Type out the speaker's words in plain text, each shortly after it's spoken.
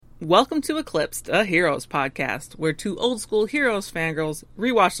Welcome to Eclipsed, a Heroes podcast, where two old-school Heroes fangirls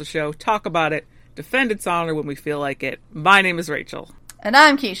rewatch the show, talk about it, defend its honor when we feel like it. My name is Rachel. And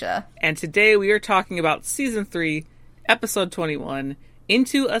I'm Keisha. And today we are talking about Season 3, Episode 21,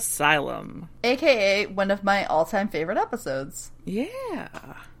 Into Asylum. AKA one of my all-time favorite episodes. Yeah.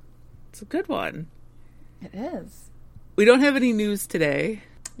 It's a good one. It is. We don't have any news today.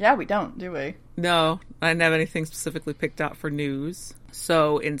 Yeah, we don't, do we? No, I didn't have anything specifically picked out for news.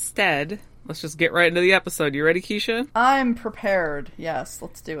 So instead, let's just get right into the episode. You ready, Keisha? I'm prepared. Yes,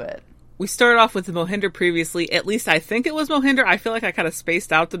 let's do it. We started off with Mohinder previously. At least I think it was Mohinder. I feel like I kind of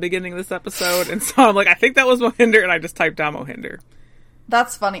spaced out the beginning of this episode. And so I'm like, I think that was Mohinder. And I just typed down Mohinder.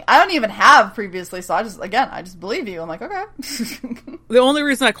 That's funny. I don't even have previously, so I just believe you. I'm like, okay. The only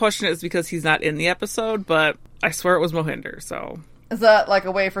reason I question it is because he's not in the episode, but I swear it was Mohinder, so. Is that like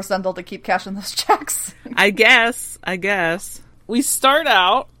a way for Sendel to keep cashing those checks? I guess. We start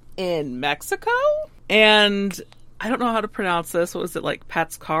out in Mexico, and I don't know how to pronounce this. What was it, like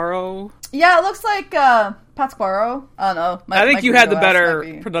Pátzcuaro? Yeah, it looks like Pátzcuaro. I don't know. I think you had the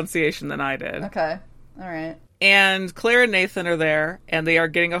better pronunciation than I did. Okay. All right. And Claire and Nathan are there, and they are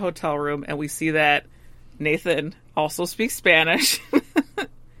getting a hotel room, and we see that Nathan also speaks Spanish.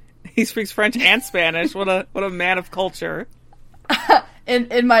 He speaks French and Spanish. What a man of culture.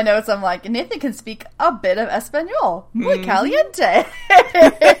 In my notes, I'm like, Nathan can speak a bit of Espanol. Muy caliente.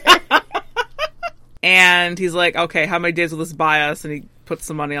 And he's like, okay, how many days will this buy us? And he puts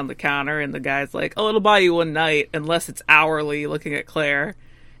some money on the counter, and the guy's like, oh, it'll buy you one night, unless it's hourly, looking at Claire.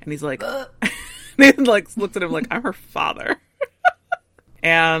 And he's like, Nathan looks at him like, I'm her father.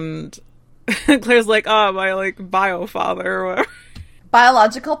 And Claire's like, oh, my bio father or whatever.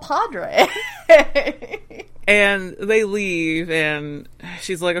 Biological padre. And they leave, and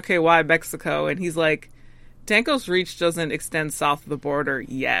she's like, okay, why Mexico? And he's like, Danko's reach doesn't extend south of the border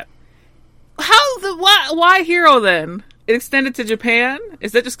yet. Why Hero then? It extended to Japan?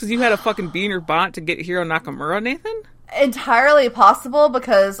 Is that just because you had a fucking bee in your bonnet to get Hiro Nakamura, Nathan? Entirely possible,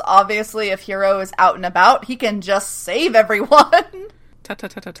 because obviously if Hiro is out and about, he can just save everyone.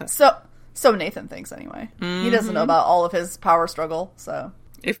 So Nathan thinks anyway. Mm-hmm. He doesn't know about all of his power struggle, so.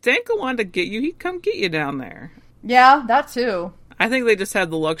 If Danko wanted to get you, he'd come get you down there. Yeah, that too. I think they just had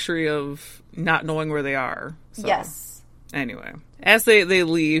the luxury of not knowing where they are. So. Yes. Anyway, as they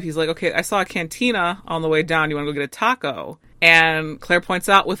leave, he's like, okay, I saw a cantina on the way down. You want to go get a taco? And Claire points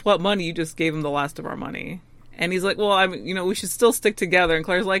out, with what money? You just gave him the last of our money. And he's like, well, we should still stick together. And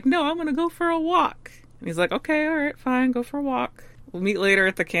Claire's like, no, I'm going to go for a walk. And he's like, okay, all right, fine, go for a walk. We'll meet later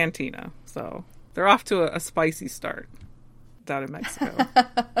at the cantina. So they're off to a spicy start down in Mexico.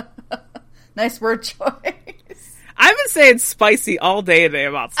 Nice word choice. I've been saying spicy all day today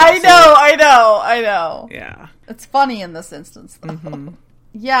about stuff. I know. Yeah. It's funny in this instance, though. Mm-hmm.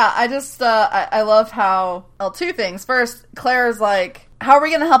 Yeah, I just, I love how, well, two things. First, Claire's like, how are we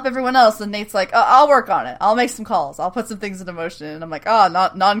going to help everyone else? And Nate's like, I'll work on it. I'll make some calls. I'll put some things into motion. And I'm like,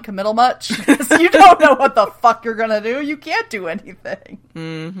 not non-committal much? Because you don't know what the fuck you're going to do. You can't do anything.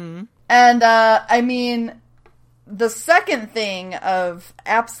 Mm-hmm. And, the second thing of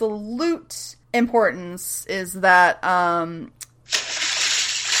absolute importance is that,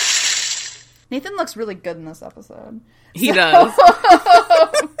 Nathan looks really good in this episode. He does.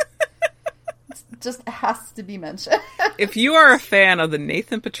 Just has to be mentioned. If you are a fan of the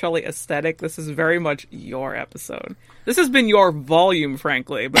Nathan Petrelli aesthetic, this is very much your episode. This has been your volume,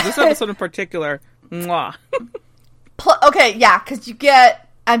 frankly, but this episode in particular, mwah. Okay, yeah, because you get,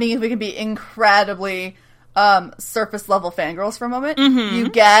 we can be incredibly surface level fangirls for a moment. Mm-hmm. You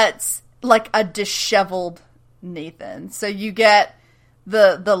get like a disheveled Nathan. So you get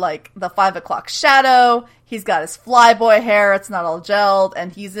the 5 o'clock shadow. He's got his flyboy hair. It's not all gelled,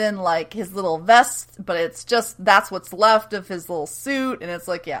 and he's in like his little vest, but it's just that's what's left of his little suit, and it's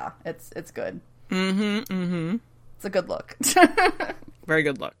like, yeah, it's good. Mm-hmm. Mm-hmm. It's a good look. Very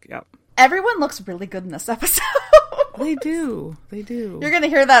good look. Yep. Everyone looks really good in this episode. They do. You're going to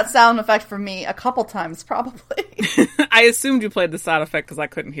hear that sound effect from me a couple times, probably. I assumed you played the sound effect because I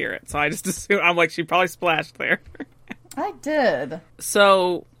couldn't hear it. So I just assumed, I'm like, she probably splashed there. I did.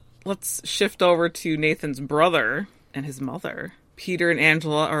 So let's shift over to Nathan's brother and his mother. Peter and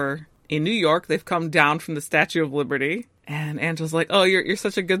Angela are in New York. They've come down from the Statue of Liberty. And Angela's like, oh, you're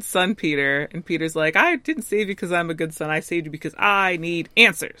such a good son, Peter. And Peter's like, I didn't save you because I'm a good son. I saved you because I need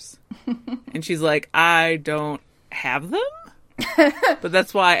answers. And she's like, I don't have them? But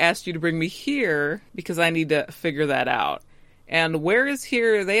that's why I asked you to bring me here, because I need to figure that out. And where is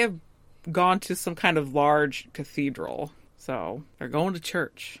here? They have gone to some kind of large cathedral. So they're going to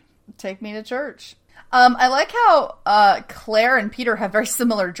church. Take me to church. I like how Claire and Peter have very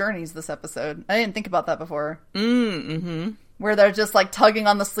similar journeys this episode. I didn't think about that before. Mm-hmm. Where they're just, like, tugging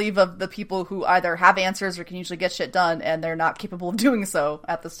on the sleeve of the people who either have answers or can usually get shit done, and they're not capable of doing so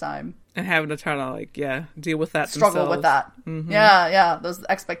at this time. And having to try to, like, deal with that Struggle themselves. with that. Mm-hmm. Yeah, those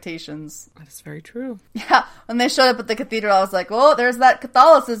expectations. That is very true. Yeah, when they showed up at the cathedral, I was like, oh, there's that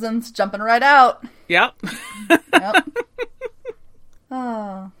Catholicism. It's jumping right out. Yep. Yep.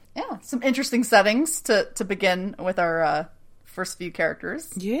 Oh, yeah, some interesting settings to begin with our first few characters.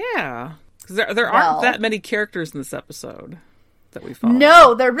 Yeah. Because there aren't that many characters in this episode that we follow.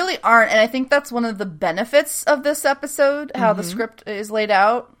 No, there really aren't. And I think that's one of the benefits of this episode, how the script is laid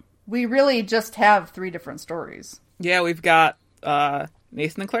out. We really just have 3 different stories. Yeah, we've got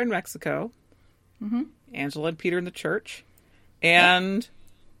Nathan and Claire in Mexico, Angela and Peter in the church, and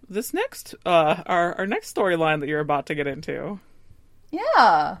this next, our next storyline that you're about to get into.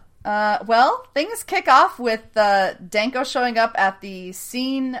 Yeah. Well, things kick off with Danko showing up at the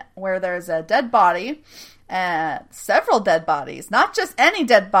scene where there's a dead body, several dead bodies, not just any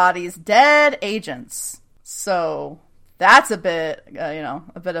dead bodies, dead agents. So that's a bit,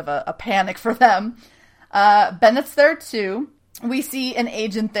 a bit of a panic for them. Bennett's there too. We see an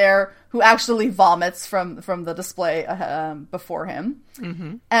agent there who actually vomits from the display before him.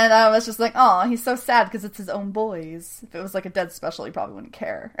 Mm-hmm. And I was just like, oh, he's so sad because it's his own boys. If it was like a dead special, he probably wouldn't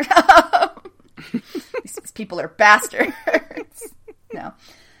care. These people are bastards. No.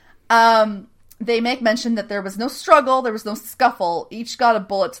 They make mention that there was no struggle, there was no scuffle. Each got a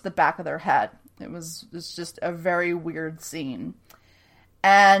bullet to the back of their head. It's just a very weird scene.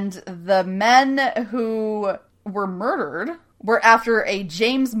 And the men who were murdered were after a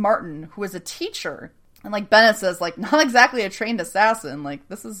James Martin, who was a teacher. And like Bennett says, like, not exactly a trained assassin. Like,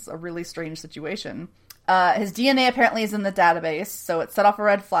 this is a really strange situation. His DNA apparently is in the database, so it set off a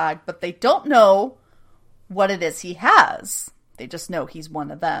red flag, but they don't know what it is he has. They just know he's one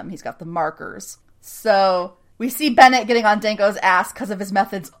of them. He's got the markers. So we see Bennett getting on Danko's ass because of his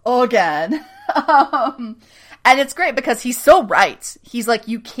methods again. And it's great because he's so right. He's like,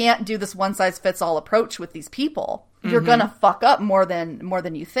 you can't do this one-size-fits-all approach with these people. You're gonna fuck up more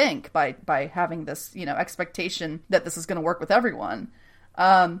than you think by having this, expectation that this is gonna work with everyone.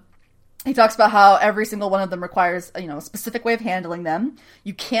 He talks about how every single one of them requires, a specific way of handling them.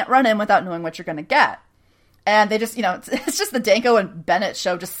 You can't run in without knowing what you're gonna get. And they just, it's just the Danko and Bennett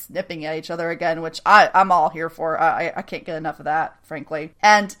show just snipping at each other again, which I'm all here for. I can't get enough of that, frankly.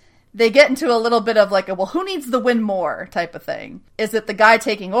 And they get into a little bit of like well, who needs the win more type of thing? Is it the guy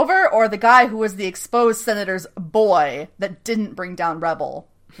taking over or the guy who was the exposed senator's boy that didn't bring down Rebel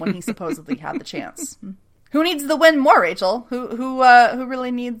when he supposedly had the chance? Who needs the win more, Rachel? Who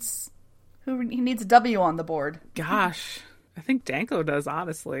really needs a W on the board? Gosh, I think Danko does,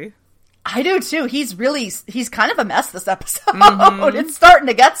 honestly. I do too. He's kind of a mess this episode. It's starting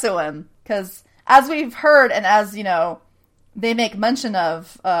to get to him because as we've heard and as they make mention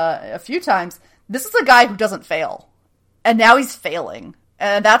of a few times, this is a guy who doesn't fail. And now he's failing.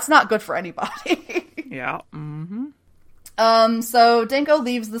 And that's not good for anybody. Yeah. Mm-hmm. So Danko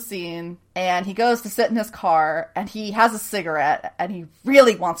leaves the scene, and he goes to sit in his car, and he has a cigarette, and he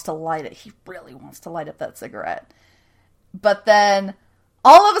really wants to light it. He really wants to light up that cigarette. But then,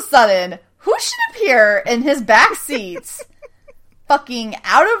 all of a sudden, who should appear in his back seats? Fucking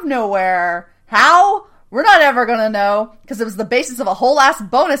out of nowhere. How? We're not ever gonna know, because it was the basis of a whole ass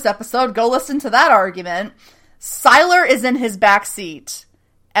bonus episode. Go listen to that argument. Sylar is in his back seat.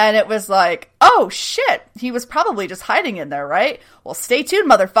 And it was like, oh shit, he was probably just hiding in there, right? Well, stay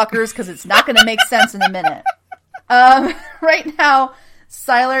tuned, motherfuckers, because it's not gonna make sense in a minute. Right now,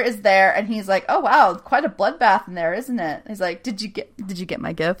 Sylar is there, and he's like, oh wow, quite a bloodbath in there, isn't it? He's like, did you get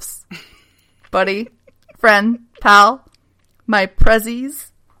my gifts? Buddy? Friend? Pal? My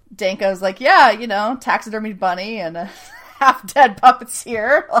prezzies? Danko's like, yeah, taxidermied bunny and a half-dead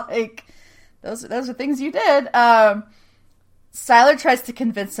puppeteer. Like, those are things you did. Sylar tries to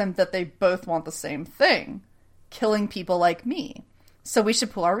convince him that they both want the same thing. Killing people like me. So we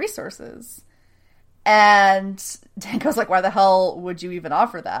should pool our resources. And Danko's like, why the hell would you even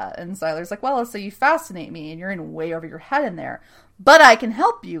offer that? And Sylar's like, well, so you fascinate me and you're in way over your head in there. But I can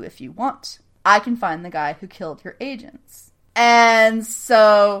help you if you want. I can find the guy who killed your agents. And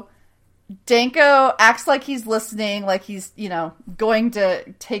so Danko acts like he's listening, like he's, going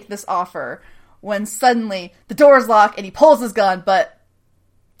to take this offer, when suddenly the doors lock and he pulls his gun, but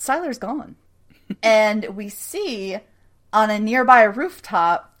Sylar's gone. And we see on a nearby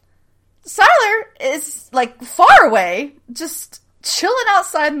rooftop, Sylar is like far away, just chilling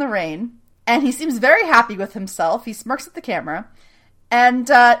outside in the rain, and he seems very happy with himself. He smirks at the camera, And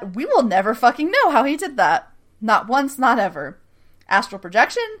we will never fucking know how he did that. Not once, not ever. Astral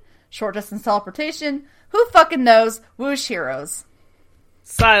projection, short distance teleportation, who fucking knows? Whoosh heroes.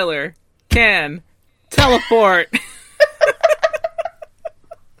 Sylar can teleport.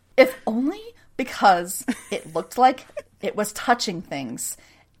 If only because it looked like it was touching things.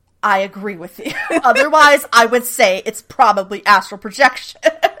 I agree with you. Otherwise, I would say it's probably astral projection.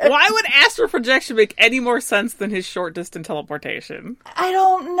 Why would astral projection make any more sense than his short distance teleportation? I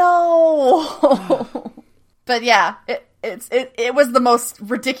don't know. But yeah, it was the most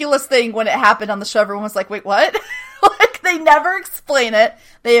ridiculous thing when it happened on the show. Everyone was like, wait, what? Like, they never explain it.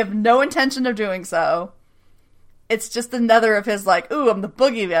 They have no intention of doing so. It's just another of his, like, ooh, I'm the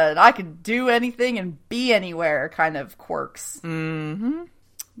boogeyman. I can do anything and be anywhere kind of quirks. Mm-hmm.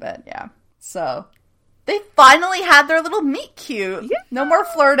 But yeah, so they finally had their little meet cute. Yes. No more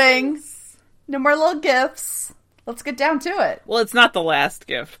flirting. No more little gifts. Let's get down to it. Well, it's not the last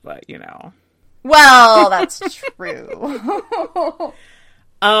gift, but you know. Well, that's true.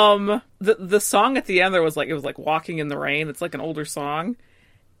 The song at the end there was like, it was like Walking in the Rain. It's like an older song.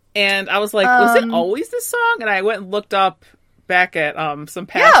 And I was like, was it always this song? And I went and looked up back at some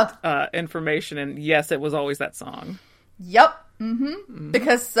past information, and yes, it was always that song. Yep. Mm-hmm.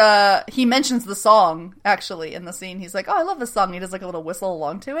 Because he mentions the song, actually, in the scene. He's like, oh, I love this song. He does like a little whistle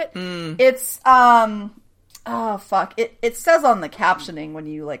along to it. It's, oh, fuck. It says on the captioning when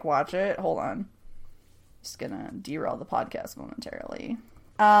you, like, watch it. Hold on. Just gonna derail the podcast momentarily.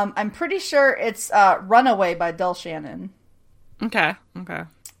 I'm pretty sure it's Runaway by Del Shannon. Okay.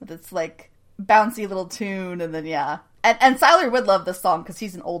 With its, like, bouncy little tune, and then, yeah. And Sylar would love this song, because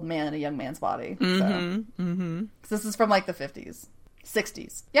he's an old man in a young man's body. Mm-hmm. Mm-hmm. This is from, like, the 50s.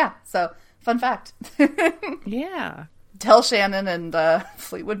 60s. Yeah, so, fun fact. Yeah. Del Shannon and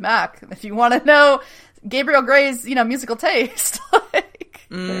Fleetwood Mac. If you want to know Gabriel Gray's, musical taste, like,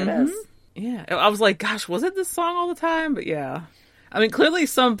 there it is. Yeah. I was like, gosh, was it this song all the time? But yeah. I mean, clearly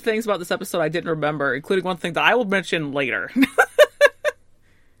some things about this episode I didn't remember, including one thing that I will mention later.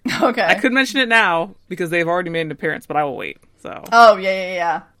 Okay. I could mention it now, because they've already made an appearance, but I will wait, so. Oh,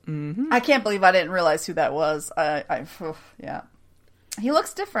 yeah. Mm-hmm. I can't believe I didn't realize who that was. Yeah. He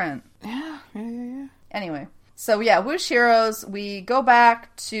looks different. Yeah. Anyway. So, yeah, Whoosh Heroes, we go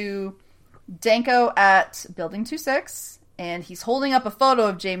back to Danko at Building 2-6, and he's holding up a photo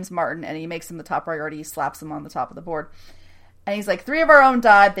of James Martin, and he makes him the top priority. He slaps him on the top of the board. And he's like, 3 of our own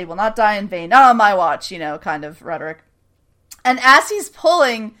died. They will not die in vain. Not on my watch, kind of rhetoric. And as he's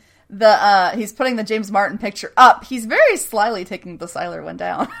pulling he's putting the James Martin picture up, he's very slyly taking the Sylar one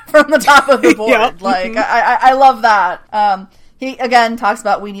down from the top of the board. Yep. Like, I love that. He, again, talks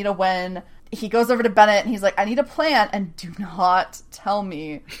about we need a win. He goes over to Bennett, and he's like, I need a plan, and do not tell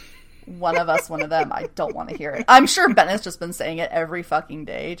me one of us, one of them. I don't want to hear it. I'm sure Bennett's just been saying it every fucking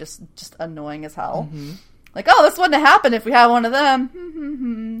day, just annoying as hell. Mm-hmm. Like, oh, this wouldn't happen if we had one of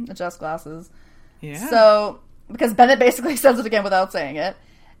them. Adjust glasses. Yeah. So, because Bennett basically says it again without saying it.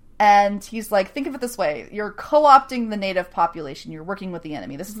 And he's like, think of it this way. You're co-opting the native population. You're working with the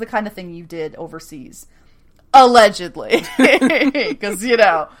enemy. This is the kind of thing you did overseas. Allegedly. Because,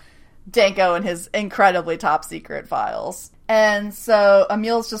 Danko and his incredibly top secret files. And so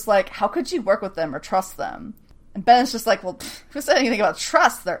Emil's just like, how could you work with them or trust them? And Bennett's just like, well, who said anything about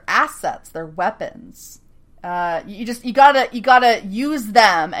trust? They're assets. They're weapons. You gotta use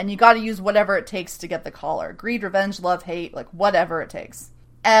them, and you gotta use whatever it takes to get the collar. Greed, revenge, love, hate, like, whatever it takes.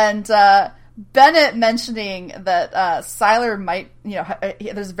 And, Bennett mentioning that, Sylar might,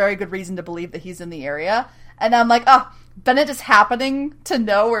 there's a very good reason to believe that he's in the area. And I'm like, oh, Bennett just happening to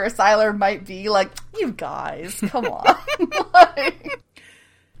know where Sylar might be. Like, you guys, come on. Like,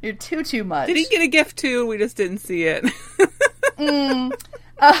 you're too much. Did he get a gift too? We just didn't see it.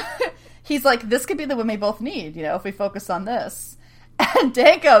 He's like, this could be the one we both need, if we focus on this. And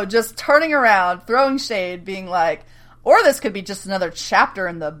Danko just turning around, throwing shade, being like, or this could be just another chapter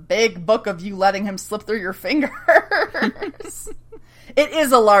in the big book of you letting him slip through your fingers. It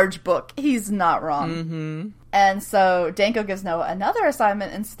is a large book. He's not wrong. Mm-hmm. And so Danko gives Noah another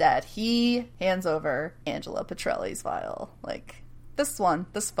assignment instead. He hands over Angela Petrelli's file. Like, this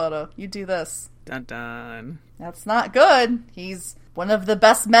photo, you do this. Dun dun. That's not good. He's one of the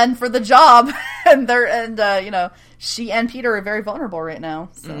best men for the job. and she and Peter are very vulnerable right now.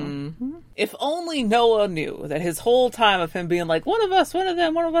 So. Mm-hmm. If only Noah knew that his whole time of him being like, one of us, one of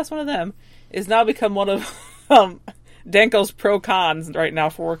them, one of us, one of them, is now become one of Danko's pro-cons right now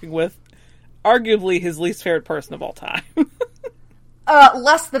for working with arguably his least favorite person of all time.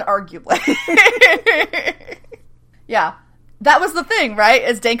 Less than arguably. Yeah. That was the thing, right?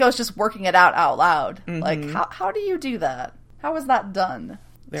 Is Danko's just working it out loud. Mm-hmm. Like, how do you do that? How was that done?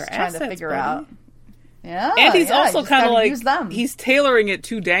 They're Just trying assets, to figure buddy. out. Yeah, And he's yeah, also you just kind of gotta like, use them. he's tailoring it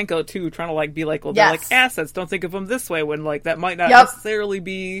to Danko too, trying to like be like, well, they're like assets. Don't think of them this way when like that might not necessarily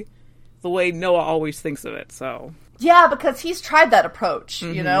be the way Noah always thinks of it. So yeah, because he's tried that approach,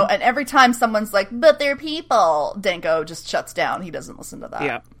 you know, and every time someone's like, but they're people, Danko just shuts down. He doesn't listen to that.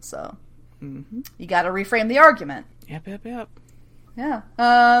 Yep. So you got to reframe the argument. Yep. Yeah.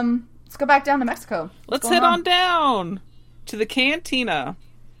 Let's go back down to Mexico. Let's head on down to the cantina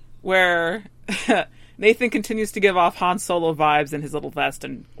where Nathan continues to give off Han Solo vibes in his little vest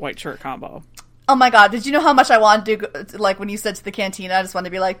and white shirt combo. Oh my god, did you know how much I wanted to, like, when you said to the cantina, I just wanted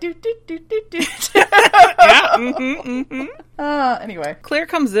to be like, do. Yeah, anyway. Claire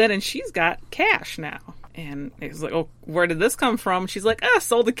comes in and she's got cash now. And he's like, oh, where did this come from? She's like,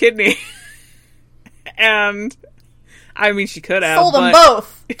 sold a kidney. And, I mean, she could have. Sold them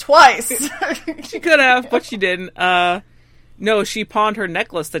both. Twice. She could have, but she didn't. No, she pawned her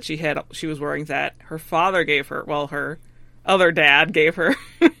necklace that she was wearing that her father gave her. Well, her other dad gave her.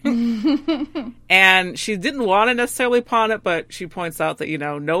 And she didn't want to necessarily pawn it, but she points out that, you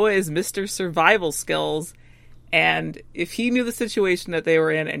know, Noah is Mr. Survival Skills. And if he knew the situation that they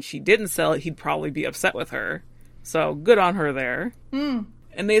were in and she didn't sell it, he'd probably be upset with her. So good on her there. And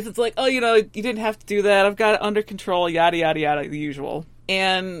Nathan's like, oh, you know, you didn't have to do that. I've got it under control, yada, yada, yada, the usual.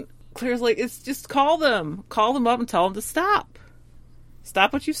 And Claire's like, it's just call them up and tell them to stop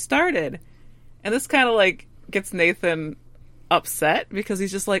what you started. And this kind of like gets Nathan upset because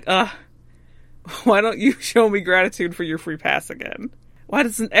he's just like, why don't you show me gratitude for your free pass again? Why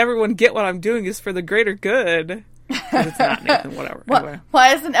doesn't everyone get what I'm doing is for the greater good? 'Cause it's not Nathan, whatever. Anyway.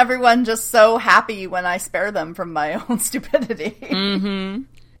 Why isn't everyone just so happy when I spare them from my own stupidity?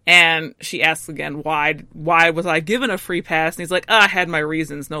 And she asks again, why was I given a free pass? And he's like, I had my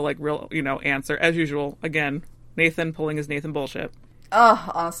reasons. No, like, real, you know, answer. As usual. Again, Nathan pulling his Nathan bullshit.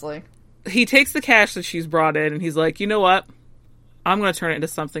 Honestly. He takes the cash that she's brought in, and he's like, you know what? I'm going to turn it into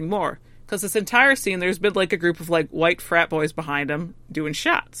something more. Because this entire scene, there's been, like, a group of, like, white frat boys behind him doing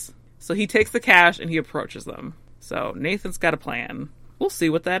shots. So he takes the cash, and he approaches them. So Nathan's got a plan. We'll see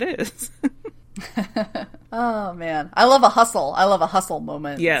what that is. Oh, man. I love a hustle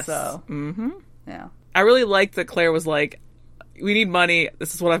moment. Yes. So, yeah. I really liked that Claire was like, we need money.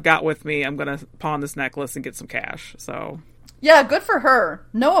 This is what I've got with me. I'm going to pawn this necklace and get some cash. So... yeah, good for her.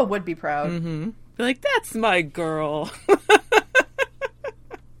 Noah would be proud. Be like, that's my girl.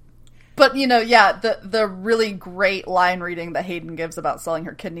 But, you know, yeah, the really great line reading that Hayden gives about selling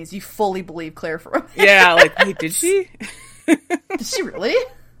her kidneys, you fully believe Claire for a minute. Yeah, like, wait, did she? Did she really?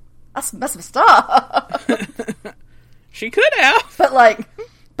 That's messed up. She could have.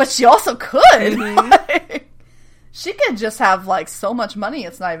 But she also could. Like, she could just have, like, so much money,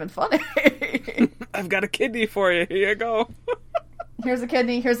 it's not even funny. I've got a kidney for you. Here you go. Here's a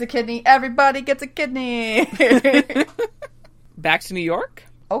kidney. Everybody gets a kidney. Back to New York.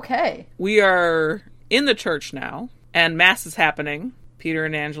 Okay. We are in the church now, and Mass is happening. Peter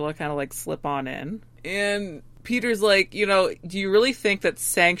and Angela kind of, like, slip on in. And Peter's like, you know, do you really think that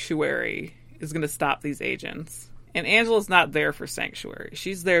Sanctuary is going to stop these agents? And Angela's not there for Sanctuary.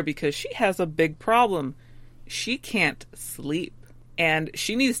 She's there because she has a big problem. She can't sleep. And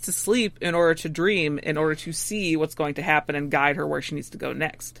she needs to sleep in order to dream, in order to see what's going to happen and guide her where she needs to go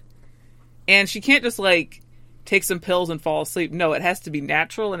next. And she can't just, like, take some pills and fall asleep. No, it has to be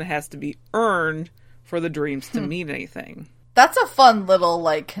natural and it has to be earned for the dreams to mean anything. That's a fun little,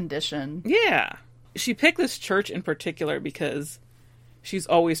 like, condition. Yeah. She picked this church in particular because she's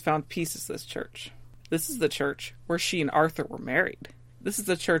always found peace at this church. This is the church where she and Arthur were married. This is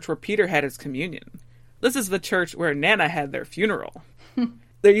the church where Peter had his communion. This is the church where Nana had their funeral.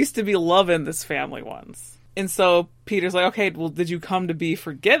 There used to be love in this family once. And so Peter's like, okay, well, did you come to be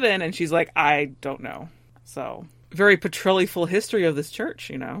forgiven? And she's like, I don't know. So, very Petrilli-ful history of this church,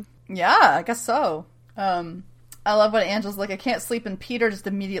 you know? Yeah, I guess so. I love when Angela's like, I can't sleep, and Peter just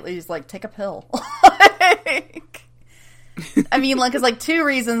immediately is like, take a pill. Like, I mean, like, it's like two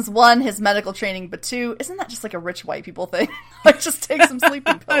reasons. One, his medical training, but two, isn't that just like a rich white people thing? Like, just take some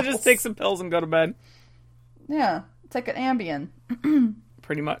sleeping pills. Just take some pills and go to bed. Yeah, take an Ambien.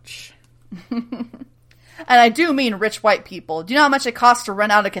 Pretty much. And I do mean rich white people. Do you know how much it costs to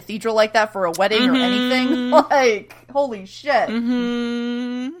rent out a cathedral like that for a wedding or anything? Like, holy shit.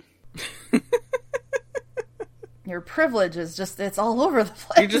 Your privilege is just, it's all over the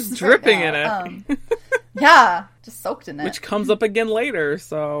place. You're just dripping in it. Yeah, just soaked in it. Which comes up again later,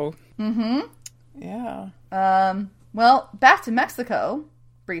 so. Yeah. Well, back to Mexico,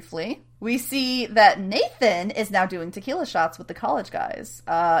 briefly. We see that Nathan is now doing tequila shots with the college guys,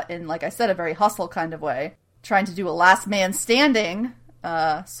 in, like I said, a very hustle kind of way. trying to do a last man standing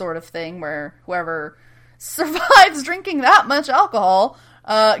sort of thing where whoever survives drinking that much alcohol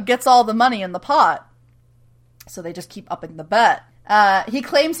gets all the money in the pot. So they just keep upping the bet. He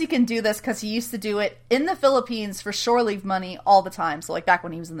claims he can do this because he used to do it in the Philippines for shore leave money all the time. So, like, back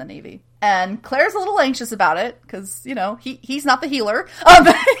when he was in the Navy. And Claire's a little anxious about it because, you know, he's not the healer.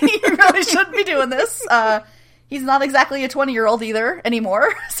 He really shouldn't be doing this. He's not exactly a 20-year-old either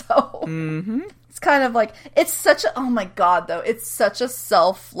anymore. So, It's kind of like, it's such a, oh my god, though. It's such a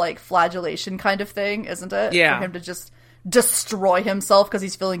flagellation kind of thing, isn't it? Yeah. For him to just destroy himself because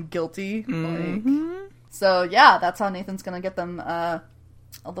he's feeling guilty. So, yeah, that's how Nathan's going to get them a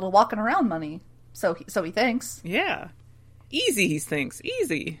little walking around money. So he thinks. Yeah. Easy, he thinks.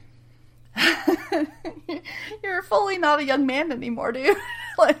 Easy. You're fully not a young man anymore, dude.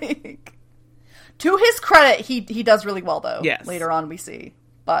 Like, to his credit, he does really well, though. Yes. Later on, we see.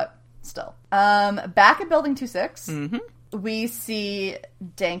 But still. Back at Building 26, we see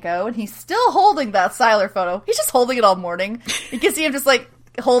Danko, and he's still holding that Siler photo. He's just holding it all morning. You can see him just, like,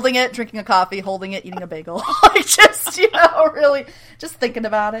 holding it, drinking a coffee, holding it, eating a bagel. Like, just, you know, really just thinking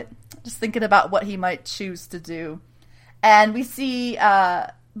about it. Just thinking about what he might choose to do. And we see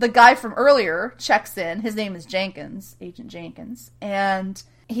the guy from earlier checks in. His name is Jenkins, Agent Jenkins. And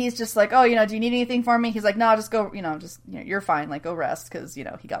he's just like, oh, you know, do you need anything from me? He's like, no, just go, you know, you're fine. Like, go rest. Because, you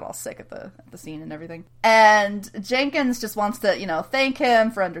know, he got all sick at the scene and everything. And Jenkins just wants to, you know, thank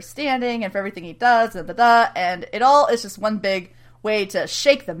him for understanding and for everything he does. And it all is just one big way to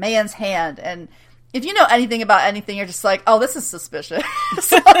shake the man's hand. And if you know anything about anything, you're just like, oh, this is suspicious.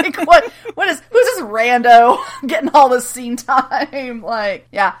 Like, who's this rando getting all this scene time? Like,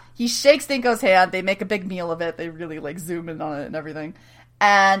 yeah, he shakes Dinko's hand. They make a big meal of it. They really, like, zoom in on it and everything.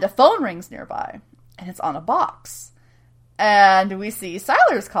 And a phone rings nearby, and it's on a box. And we see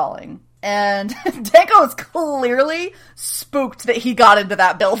Siler's calling. And Danko is clearly spooked that he got into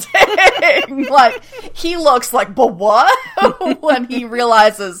that building. Like, he looks like, but what? When he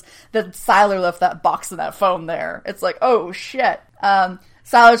realizes that Siler left that box and that phone there. It's like, oh, shit.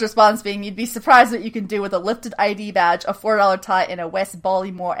 Siler's response being, you'd be surprised what you can do with a lifted ID badge, a $4 tie, and a West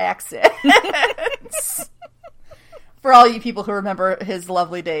Baltimore accent. For all you people who remember his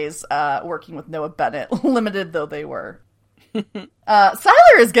lovely days working with Noah Bennett, limited though they were.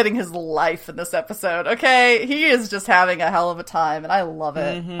 Siler is getting his life in this episode, okay? He is just having a hell of a time, and I love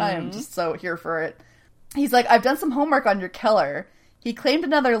it. I am just so here for it. He's like, I've done some homework on your killer. He claimed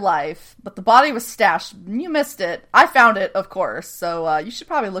another life, but the body was stashed. You missed it. I found it, of course, so you should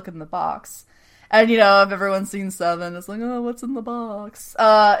probably look in the box. And, you know, if everyone's seen Seven, it's like, oh, what's in the box?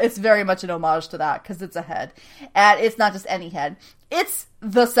 It's very much an homage to that, because it's a head. And it's not just any head. It's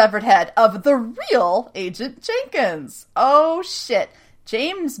the severed head of the real Agent Jenkins. Oh, shit.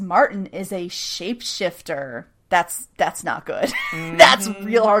 James Martin is a shapeshifter. That's not good. That's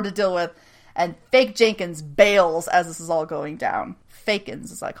real hard to deal with. And fake Jenkins bails as this is all going down.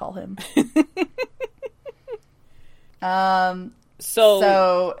 Fakins, as I call him.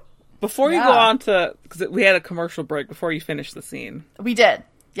 So before you go on to, because we had a commercial break before you finish the scene. We did,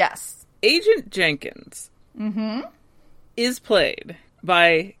 yes. Agent Jenkins is played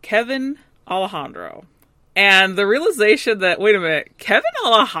by Kevin Alejandro. And the realization that, wait a minute, Kevin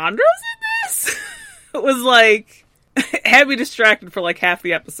Alejandro's in this? It was like, had me distracted for like half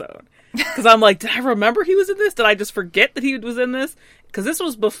the episode. Because I'm like, did I remember he was in this? Did I just forget that he was in this? Because this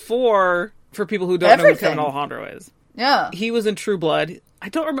was before, for people who don't know who Kevin Alejandro is. Yeah. He was in True Blood. I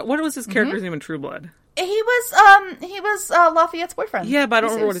don't remember, what was his character's name in True Blood? He was Lafayette's boyfriend. Yeah, but I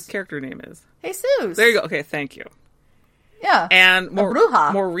don't remember what his character name is. Jesus. There you go. Okay, thank you. Yeah. And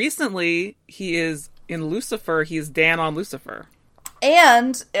more recently, he is in Lucifer. He is Dan on Lucifer.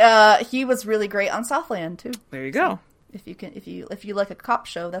 And he was really great on Southland too. There you go. So if you like a cop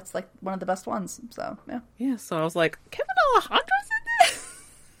show, that's like one of the best ones. So yeah. Yeah. So I was like, Kevin Alejandro's in this.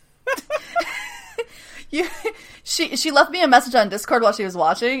 She left me a message on Discord while she was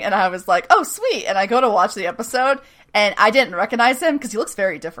watching, and I was like, oh, sweet. And I go to watch the episode, and I didn't recognize him because he looks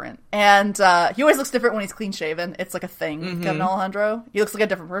very different. And he always looks different when he's clean-shaven. It's like a thing, Kevin Alejandro. He looks like a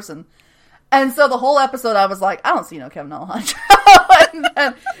different person. And so the whole episode, I was like, I don't see no Kevin Alejandro. And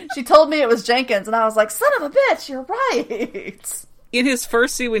then she told me it was Jenkins, and I was like, son of a bitch, you're right. In his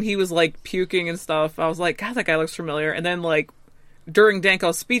first scene when he was, like, puking and stuff, I was like, God, that guy looks familiar. And then, like, during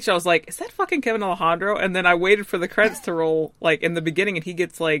Danko's speech, I was like, is that fucking Kevin Alejandro? And then I waited for the credits to roll, like, in the beginning, and he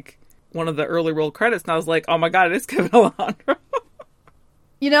gets, like, one of the early roll credits, and I was like, oh my God, it is Kevin Alejandro.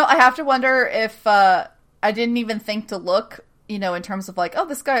 You know, I have to wonder if I didn't even think to look, you know, in terms of like, oh,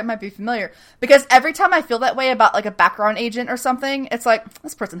 this guy might be familiar. Because every time I feel that way about like a background agent or something, it's like,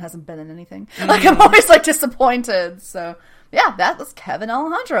 this person hasn't been in anything. Like, I'm always like disappointed. So yeah, that was Kevin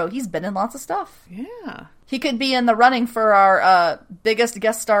Alejandro. He's been in lots of stuff. Yeah. He could be in the running for our biggest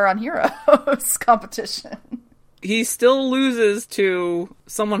guest star on Heroes competition. He still loses to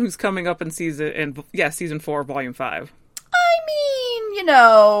someone who's coming up in season 4, volume 5. I mean, you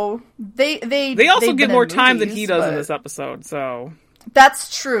know, they also get more time than he does in this episode, so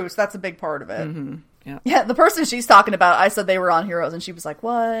that's true. So that's a big part of it. Mm-hmm. Yeah, the person she's talking about, I said they were on Heroes, and she was like,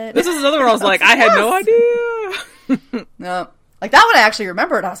 "What?" This is another one I was like, I had no idea. No, like that one I actually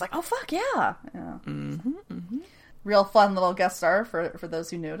remembered. I was like, "Oh fuck yeah!" Real fun little guest star for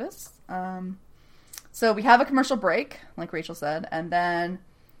those who notice. So we have a commercial break, like Rachel said, and then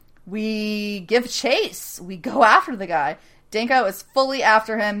we give chase. We go after the guy. Danko is fully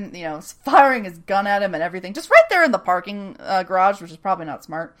after him, you know, firing his gun at him and everything. Just right there in the parking garage, which is probably not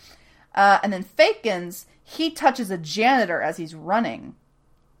smart. And then Fakins, he touches a janitor as he's running.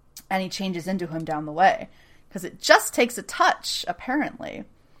 And he changes into him down the way. Because it just takes a touch, apparently.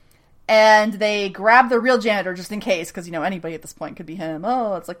 And they grab the real janitor just in case, because, you know, anybody at this point could be him.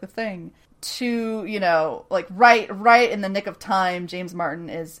 Oh, it's like the Thing. To, you know, like right in the nick of time, James Martin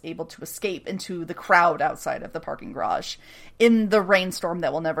is able to escape into the crowd outside of the parking garage in the rainstorm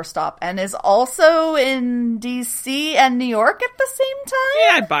that will never stop, and is also in DC and New York at the same time.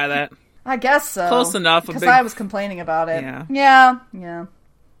 Yeah, I'd buy that. I guess so. Close enough. Because I was complaining about it. Yeah.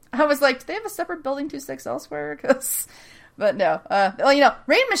 I was like, do they have a separate Building 26 elsewhere? But no. Well, you know,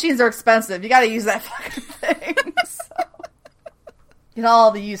 rain machines are expensive. You gotta use that fucking thing. So. Get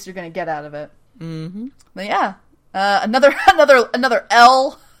all the use you're going to get out of it. Mm-hmm. But yeah, another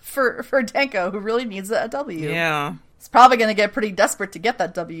L for Danko, who really needs a W. Yeah, he's probably going to get pretty desperate to get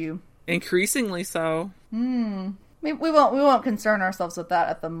that W. Increasingly so. We won't concern ourselves with that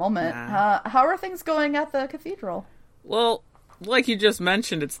at the moment. Nah. How are things going at the cathedral? Well, like you just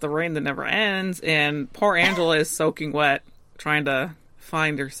mentioned, it's the rain that never ends, and poor Angela is soaking wet, trying to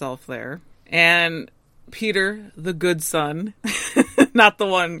find herself there, and Peter, the good son, not the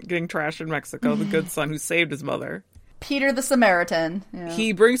one getting trashed in Mexico, the good son who saved his mother. Peter the Samaritan. Yeah.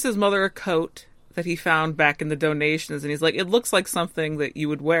 He brings his mother a coat that he found back in the donations, and he's like, it looks like something that you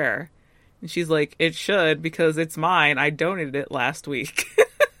would wear. And she's like, it should, because it's mine. I donated it last week.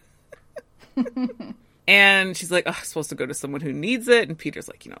 And she's like, oh, I'm supposed to go to someone who needs it. And Peter's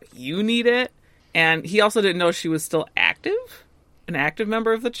like, you know, you need it. And he also didn't know she was still active, an active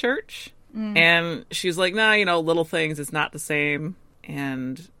member of the church. And she's like, nah, you know, little things, it's not the same.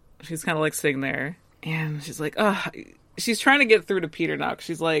 And she's kind of like sitting there. And she's like, oh, she's trying to get through to Peter now. 'Cause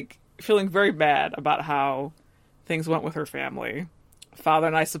she's like feeling very bad about how things went with her family. Father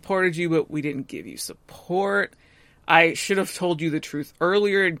and I supported you, but we didn't give you support. I should have told you the truth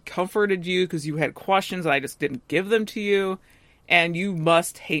earlier and comforted you because you had questions and I just didn't give them to you. And you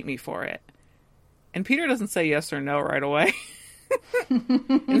must hate me for it. And Peter doesn't say yes or no right away.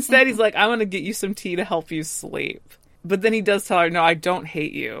 Instead, he's like, I'm going to get you some tea to help you sleep. But then he does tell her, no, I don't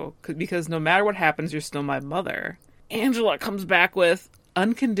hate you, because no matter what happens, you're still my mother. Angela comes back with,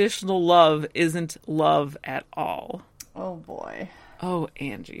 unconditional love isn't love at all. Oh, boy. Oh,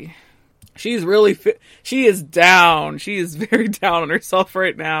 Angie. She's really she is down. She is very down on herself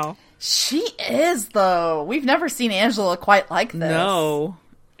right now. She is, though. We've never seen Angela quite like this. No.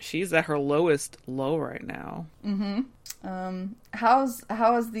 She's at her lowest low right now. Mm-hmm. How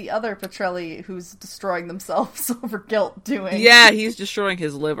is the other Petrelli who's destroying themselves over guilt doing? Yeah, he's destroying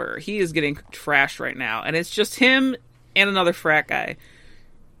his liver. He is getting trashed right now. And it's just him and another frat guy.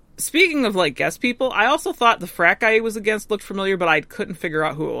 Speaking of, like, guest people, I also thought the frat guy he was against looked familiar, but I couldn't figure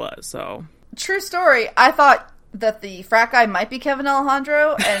out who it was, so. True story. I thought that the frat guy might be Kevin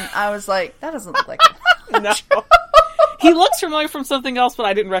Alejandro, and I was like, that doesn't look like Kevin Alejandro. No. He looks familiar from something else, but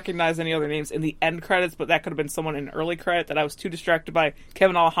I didn't recognize any other names in the end credits, but that could have been someone in an early credit that I was too distracted by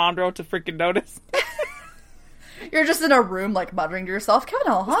Kevin Alejandro to freaking notice. You're just in a room, like, muttering to yourself, Kevin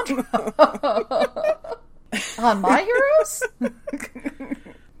Alejandro. On My Heroes?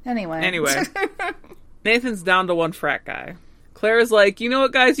 Anyway. Nathan's down to one frat guy. Claire's like, you know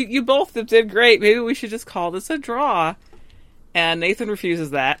what, guys? You both did great. Maybe we should just call this a draw. And Nathan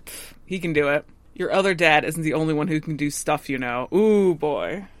refuses that. He can do it. Your other dad isn't the only one who can do stuff, you know. Ooh,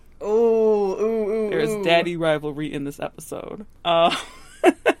 boy. Ooh. There's daddy rivalry in this episode. And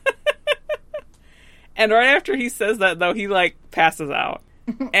right after he says that, though, he, like, passes out.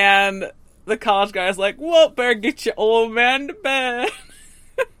 And the college guy's like, well, better get your old man to bed.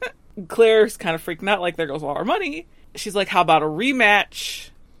 Claire's kind of freaking out, like, there goes all our money. She's like, how about a rematch?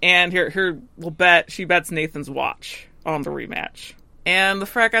 And here we'll bet, she bets Nathan's watch. on the rematch. And the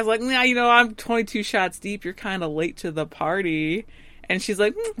frat guy's like, nah, you know, I'm 22 shots deep. You're kind of late to the party. And she's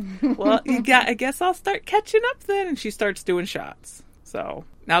like, well, I guess I'll start catching up then. And she starts doing shots. So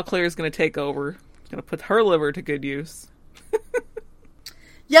now Claire's going to take over. Going to put her liver to good use.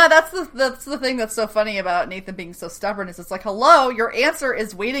 Yeah, that's the thing that's so funny about Nathan being so stubborn is it's like, hello, your answer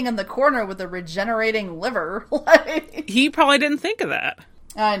is waiting in the corner with a regenerating liver. Like, he probably didn't think of that.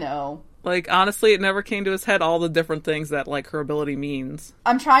 I know. Like, honestly, it never came to his head all the different things that, like, her ability means.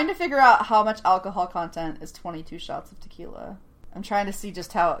 I'm trying to figure out how much alcohol content is 22 shots of tequila. I'm trying to see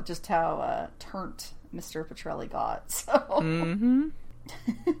just how turnt Mr. Petrelli got. So. Mm-hmm.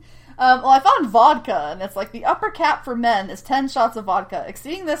 Well, I found vodka, and it's like the upper cap for men is 10 shots of vodka.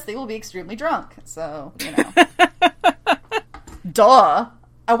 Exceeding this, they will be extremely drunk. So, you know. Duh.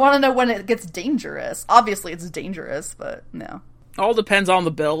 I want to know when it gets dangerous. Obviously, it's dangerous, but no. All depends on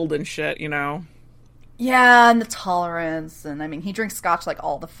the build and shit, you know. Yeah, and the tolerance, and I mean, he drinks scotch like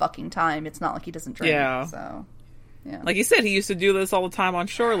all the fucking time. It's not like he doesn't drink. Yeah. So, yeah. Like you said, he used to do this all the time on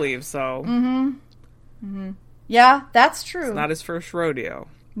shore leave, so. Mm-hmm. Mm-hmm. Yeah, that's true. It's not his first rodeo.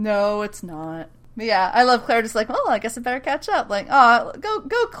 No, it's not. But yeah, I love Claire just like, oh, I guess I better catch up. Like, oh,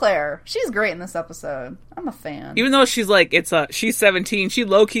 go Claire. She's great in this episode. I'm a fan. Even though she's like, she's 17, she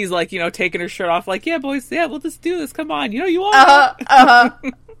low-key's like, you know, taking her shirt off like, yeah, boys, yeah, we'll just do this. Come on. You know, you want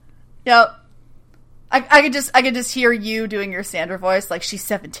it. Yep. I could just hear you doing your Sandra voice like she's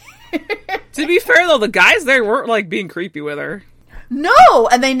 17. To be fair, though, the guys there weren't, like, being creepy with her. No,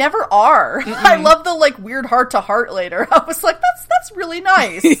 and they never are. Mm-mm. I love the, like, weird heart-to-heart later. I was like, that's really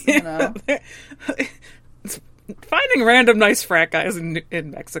nice, you know? Finding random nice frat guys in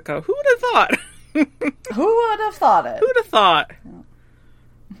Mexico. Who would have thought? Who would have thought it? Who would have thought?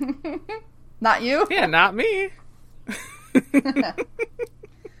 Not you? Yeah, not me.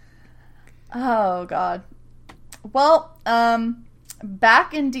 Oh, God. Well,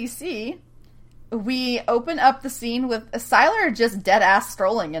 back in D.C., we open up the scene with Sylar just dead-ass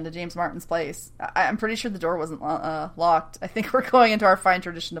strolling into James Martin's place. I'm pretty sure the door wasn't locked. I think we're going into our fine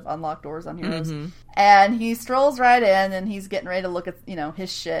tradition of unlocked doors on Heroes. Mm-hmm. And he strolls right in, and he's getting ready to look at, you know, his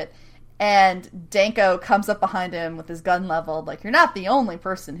shit. And Danko comes up behind him with his gun leveled, like, you're not the only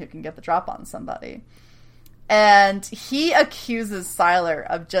person who can get the drop on somebody. And he accuses Sylar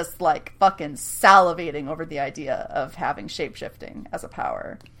of just, like, fucking salivating over the idea of having shapeshifting as a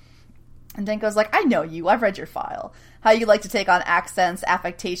power. And Danko's like, I know you. I've read your file. How you like to take on accents,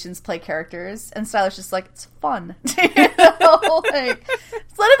 affectations, play characters. And Sylar's just like, it's fun. You know? Like,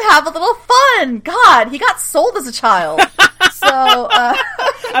 just let him have a little fun. God, he got sold as a child. So,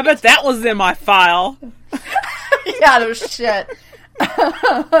 I bet that was in my file. Yeah, no shit.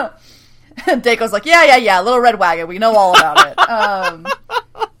 Danko's like, yeah, Little Red Wagon. We know all about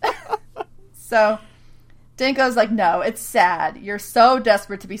it. So... Danko's like, no, it's sad. You're so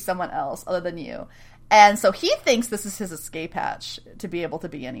desperate to be someone else other than you. And so he thinks this is his escape hatch to be able to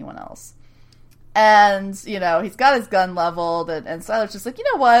be anyone else. And, you know, he's got his gun leveled, and Sylar's just like, you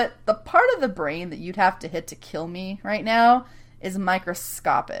know what? The part of the brain that you'd have to hit to kill me right now is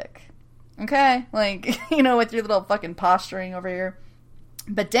microscopic. Okay? Like, you know, with your little fucking posturing over here.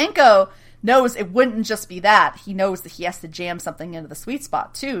 But Danko knows it wouldn't just be that. He knows that he has to jam something into the sweet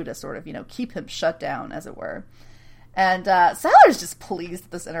spot, too, to sort of, you know, keep him shut down, as it were. And Sylar's just pleased with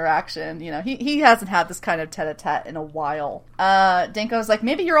this interaction. You know, he hasn't had this kind of tete-a-tete in a while. Danko's like,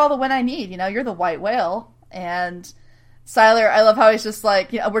 maybe you're all the one I need. You know, you're the white whale. And Sylar, I love how he's just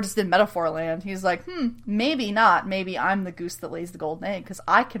like, you know, we're just in metaphor land. He's like, maybe not. Maybe I'm the goose that lays the golden egg, because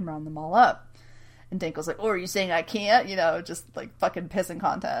I can round them all up. And Danko's like, oh, are you saying I can't? You know, just like fucking pissing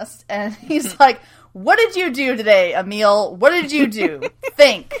contest. And he's like, what did you do today, Emil? What did you do?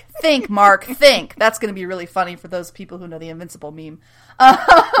 Think, Mark, think. That's going to be really funny for those people who know the Invincible meme.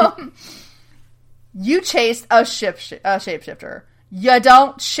 You chased a shapeshifter. You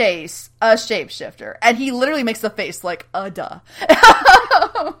don't chase a shapeshifter. And he literally makes the face like, duh.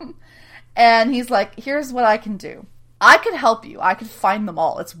 And he's like, here's what I can do. I could help you. I could find them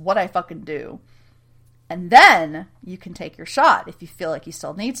all. It's what I fucking do. And then you can take your shot if you feel like you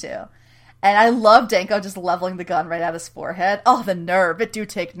still need to. And I love Danko just leveling the gun right at his forehead. Oh, the nerve. It do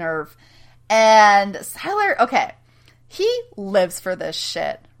take nerve. And Sylar, okay, he lives for this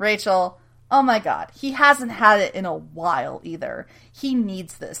shit. Rachel, oh my God. He hasn't had it in a while either. He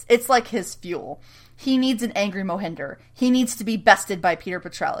needs this. It's like his fuel. He needs an angry Mohinder. He needs to be bested by Peter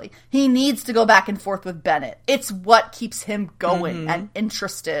Petrelli. He needs to go back and forth with Bennett. It's what keeps him going and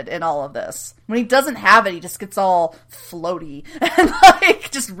interested in all of this. When he doesn't have it, he just gets all floaty and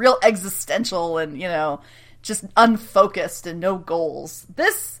like just real existential and, you know, just unfocused and no goals.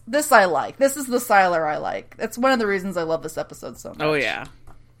 This I like. This is the Sylar I like. That's one of the reasons I love this episode so much. Oh, yeah.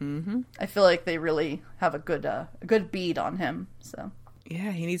 Mm-hmm. I feel like they really have a good beat on him, so.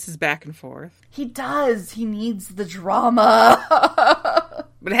 Yeah, he needs his back and forth. He does. He needs the drama.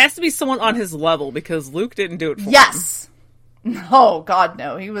 But it has to be someone on his level, because Luke didn't do it for him. Yes! Oh, God,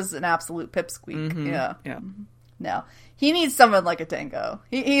 no. He was an absolute pipsqueak. Mm-hmm. Yeah. Yeah. No. He needs someone like a Dango.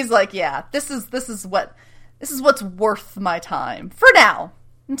 He's like, yeah, this is what's worth my time. For now.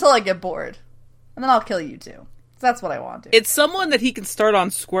 Until I get bored. And then I'll kill you too. That's what I want to do. It's someone that he can start on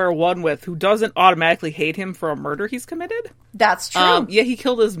square one with who doesn't automatically hate him for a murder he's committed. That's true. Yeah, he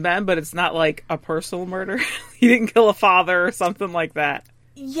killed his men, but it's not like a personal murder. He didn't kill a father or something like that.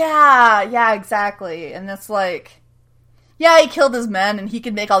 Yeah, exactly. And it's like, yeah, he killed his men, and he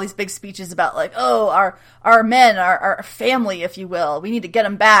can make all these big speeches about, like, oh, our men, our family, if you will. We need to get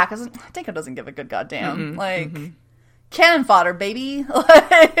them back. I think it doesn't give a good goddamn. Cannon fodder, baby.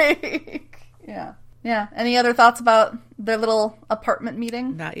 Yeah. Yeah. Any other thoughts about their little apartment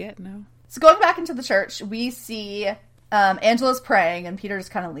meeting? Not yet, no. So going back into the church, we see Angela's praying, and Peter just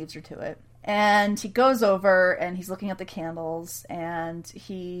kind of leads her to it. And he goes over, and he's looking at the candles, and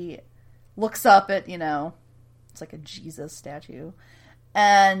he looks up at, it's like a Jesus statue,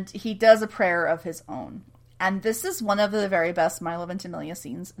 and he does a prayer of his own. And this is one of the very best Milo Ventimiglia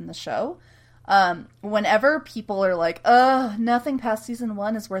scenes in the show. Whenever people are like, nothing past season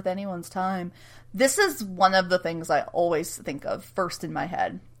 1 is worth anyone's time, this is one of the things I always think of first in my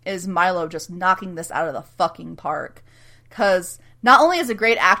head, is Milo just knocking this out of the fucking park. Because not only is it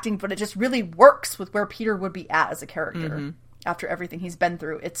great acting, but it just really works with where Peter would be at as a character after everything he's been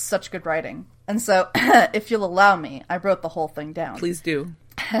through. It's such good writing. And so, if you'll allow me, I wrote the whole thing down. Please do.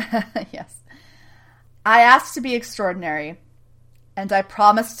 Yes. I asked to be extraordinary, and I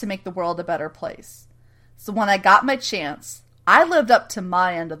promised to make the world a better place. So when I got my chance, I lived up to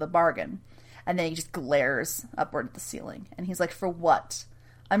my end of the bargain. And then he just glares upward at the ceiling. And he's like, for what?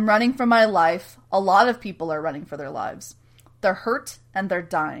 I'm running for my life. A lot of people are running for their lives. They're hurt and they're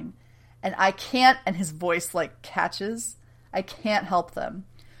dying. And I can't, and his voice like catches, I can't help them.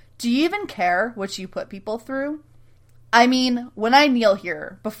 Do you even care what you put people through? I mean, when I kneel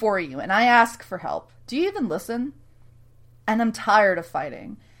here before you and I ask for help, do you even listen? And I'm tired of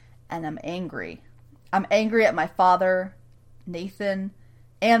fighting. And I'm angry. I'm angry at my father, Nathan,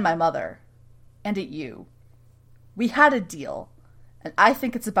 and my mother. And at you. We had a deal, and I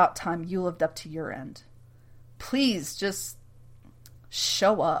think it's about time you lived up to your end. Please, just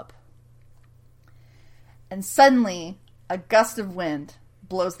show up. And suddenly, a gust of wind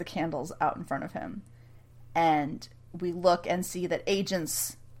blows the candles out in front of him, and we look and see that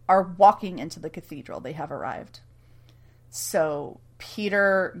agents are walking into the cathedral. They have arrived. So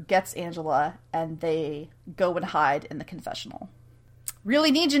Peter gets Angela, and they go and hide in the confessional.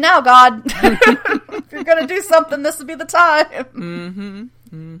 Really need you now, God. If you're gonna do something, this would be the time.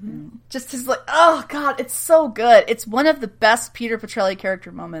 Just his like, oh God, it's so good. It's one of the best Peter Petrelli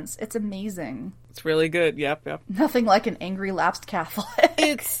character moments. It's amazing. It's really good. Yep. Nothing like an angry lapsed Catholic.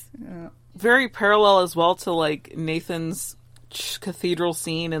 It's very parallel as well to like Nathan's cathedral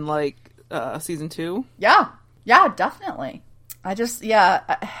scene in like season 2. Yeah, definitely.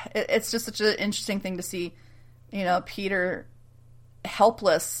 It's just such an interesting thing to see. Peter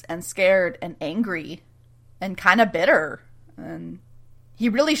helpless and scared and angry and kind of bitter, and he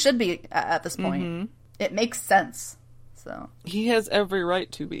really should be at this point. It makes sense. So he has every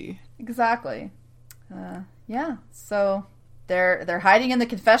right to be. Exactly. So they're hiding in the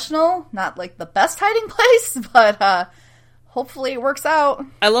confessional, not like the best hiding place, but hopefully it works out.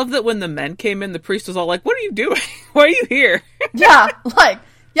 I love that when the men came in, the priest was all like, what are you doing? Why are you here?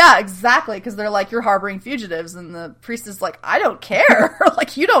 Yeah, exactly, because they're like, you're harboring fugitives, and the priest is like, I don't care.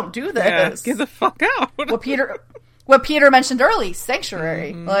 Like, you don't do this. Yeah, get the fuck out. What Peter mentioned early,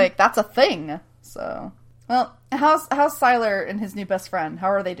 sanctuary. Like, that's a thing. So, well, how's Sylar and his new best friend?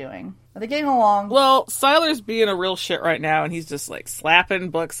 How are they doing? Are they getting along? Well, Sylar's being a real shit right now, and he's just, like,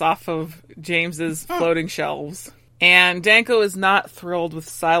 slapping books off of James's floating shelves. And Danko is not thrilled with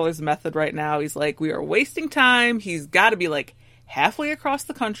Sylar's method right now. He's like, we are wasting time. He's got to be, like, halfway across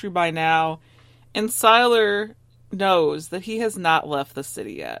the country by now, and Sylar knows that he has not left the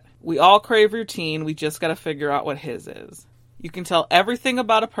city yet. We all crave routine, we just gotta figure out what his is. You can tell everything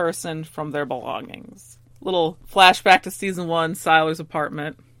about a person from their belongings. Little flashback to season 1, Sylar's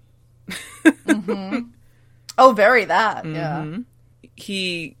apartment. Oh, very that, yeah.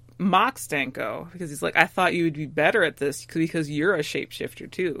 He mocks Danko, because he's like, I thought you would be better at this, because you're a shapeshifter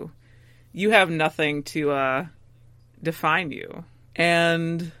too. You have nothing to, define you.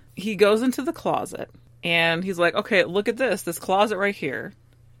 And he goes into the closet And he's like, okay, look at this. This closet right here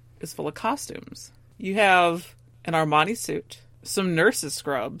is full of costumes. You have an Armani suit, some nurse's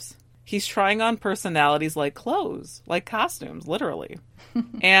scrubs. He's trying on personalities like clothes, like costumes, literally.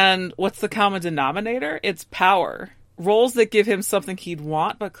 And what's the common denominator? It's power. Roles that give him something he'd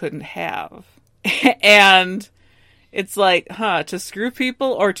want but couldn't have. And it's like, to screw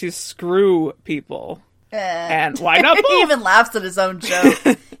people or to screw people? And why not both? He even laughs at his own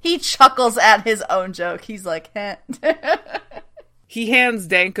joke. He chuckles at his own joke. He's like, He hands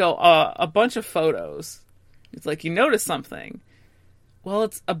Danko a bunch of photos. It's like, you notice something. Well,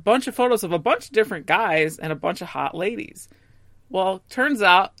 it's a bunch of photos of a bunch of different guys and a bunch of hot ladies. Well, turns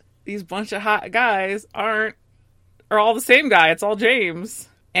out these bunch of hot guys are all the same guy. It's all James.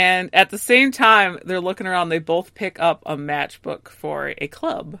 And at the same time, they're looking around. They both pick up a matchbook for a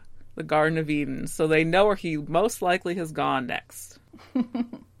club, the Garden of Eden. So they know where he most likely has gone next.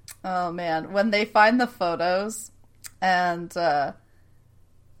 Oh, man. When they find the photos and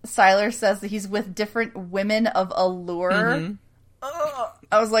Sylar says that he's with different women of allure... Mm-hmm.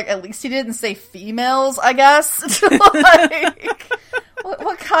 I was like, at least he didn't say females, I guess. Like,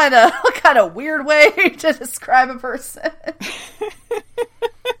 what kind of weird way to describe a person?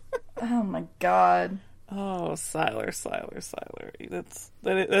 Oh my god. Oh, Sylar.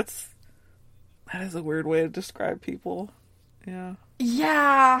 That is a weird way to describe people. Yeah.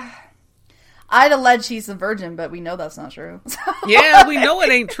 Yeah. I'd allege he's a virgin, but we know that's not true. Yeah, we know it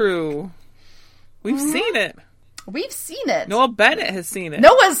ain't true. We've seen it. We've seen it. Noah Bennett has seen it.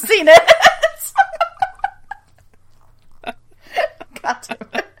 Noah's seen it. God damn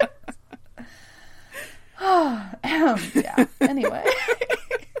it. Yeah. Anyway.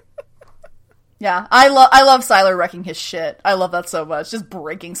 Yeah. I love Sylar wrecking his shit. I love that so much. Just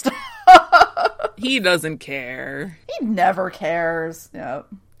breaking stuff. He doesn't care. He never cares. Yep.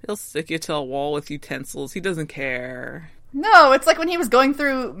 He'll stick you to a wall with utensils. He doesn't care. No, it's like when he was going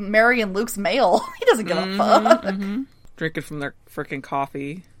through Mary and Luke's mail. He doesn't give a fuck. Mm-hmm. Drinking from their frickin'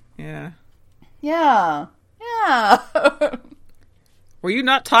 coffee. Yeah. Yeah. Yeah. Were you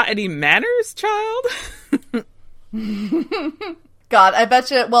not taught any manners, child? God, I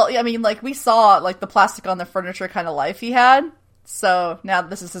bet you... Well, I mean, like, we saw, like, the plastic on the furniture kind of life he had. So, now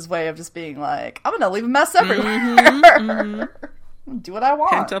this is his way of just being like, I'm gonna leave a mess everywhere. Mm-hmm. Do what I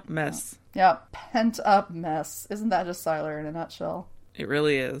want. Pent up mess. Yeah, pent up mess. Isn't that just Sylar in a nutshell? It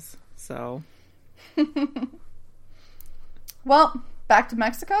really is. So. Well, back to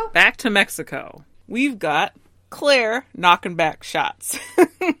Mexico? Back to Mexico. We've got Claire knocking back shots.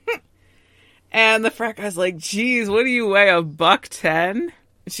 And the frat guy's like, geez, what do you weigh, $110? And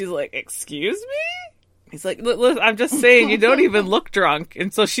she's like, excuse me? He's like, look, I'm just saying, you don't even look drunk.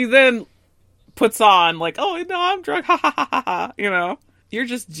 And so she then puts on, like, oh, no, I'm drunk, ha ha ha ha ha, you know? You're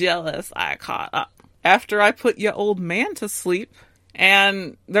just jealous I caught up. After I put your old man to sleep.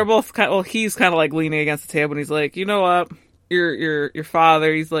 And they're both he's kind of like leaning against the table and he's like, you know what? Your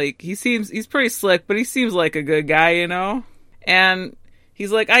father, he's like, he's pretty slick, but he seems like a good guy, you know? And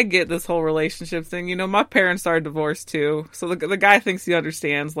he's like, I get this whole relationship thing. You know, my parents are divorced too. So the guy thinks he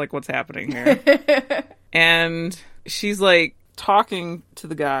understands like what's happening here. And she's like talking to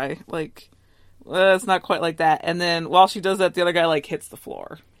the guy like, well, it's not quite like that. And then while she does that, the other guy like hits the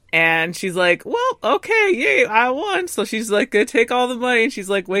floor. And she's like, well, okay, yay, I won. So she's like, gonna take all the money. And she's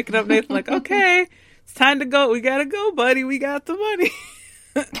like waking up Nathan like, okay, it's time to go. We gotta go, buddy. We got the money.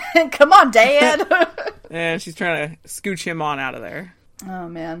 Come on, Dad. And she's trying to scooch him on out of there. Oh,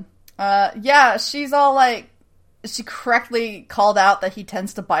 man. Yeah, she's all like, she correctly called out that he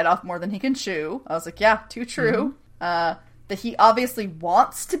tends to bite off more than he can chew. I was like, yeah, too true. Mm-hmm. That he obviously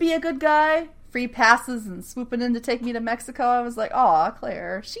wants to be a good guy. Free passes and swooping in to take me to Mexico. I was like, aw,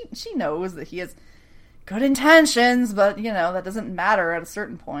 Claire. She knows that he has good intentions, but, you know, that doesn't matter at a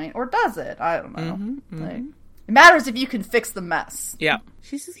certain point. Or does it? I don't know. Mm-hmm, like, it matters if you can fix the mess. Yeah.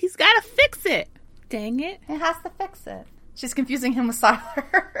 She says, he's gotta fix it. Dang it. It has to fix it. She's confusing him with Sylar.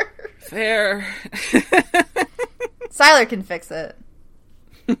 Fair. Sylar can fix it.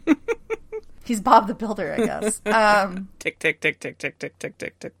 He's Bob the Builder, I guess. Tick, tick, tick, tick, tick, tick, tick,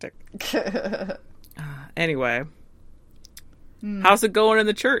 tick, tick, tick. Anyway. How's it going in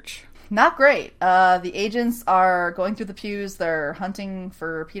the church? Not great. The agents are going through the pews. They're hunting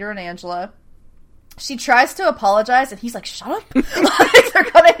for Peter and Angela. She tries to apologize, and he's like, shut up. Like,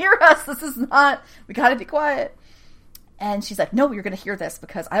 they're gonna hear us. This is not... We gotta be quiet. And she's like, no, you're gonna hear this,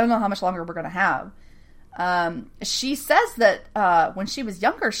 because I don't know how much longer we're gonna have. She says that when she was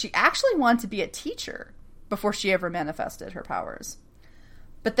younger, she actually wanted to be a teacher before she ever manifested her powers.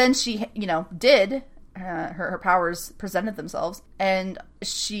 But then she, you know, did, her powers presented themselves, and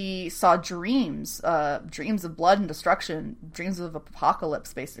she saw dreams of blood and destruction, dreams of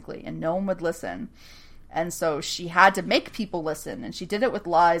apocalypse, basically, and no one would listen. And so she had to make people listen, and she did it with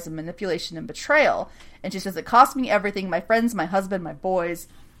lies and manipulation and betrayal. And she says, it cost me everything, my friends, my husband, my boys.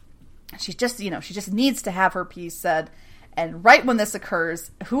 She just needs to have her piece said. And right when this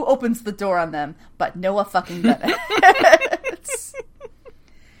occurs, who opens the door on them but Noah fucking Bennett?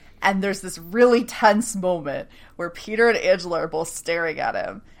 And there's this really tense moment where Peter and Angela are both staring at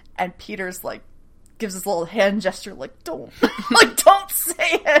him, and Peter's like, gives this little hand gesture, like, don't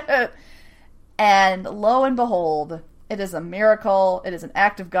say it. And lo and behold, it is a miracle. It is an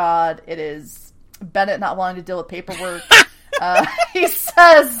act of God. It is Bennett not wanting to deal with paperwork. He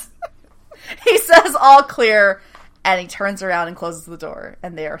says, all clear, and he turns around and closes the door,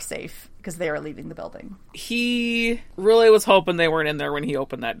 and they are safe because they are leaving the building. He really was hoping they weren't in there when he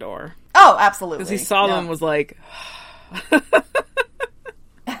opened that door. Oh, absolutely. Because he saw them and was like,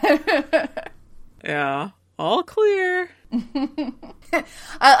 yeah, all clear.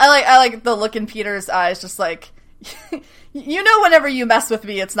 I like the look in Peter's eyes, just like, you know, whenever you mess with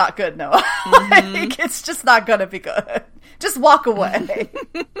me, it's not good, Noah. Like, it's just not gonna be good. Just walk away.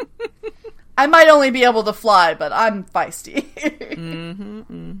 I might only be able to fly, but I'm feisty.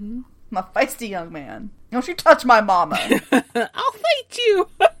 I'm a feisty young man. Don't you touch my mama. I'll fight you.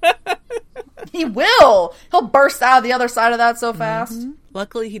 He will. He'll burst out of the other side of that so fast.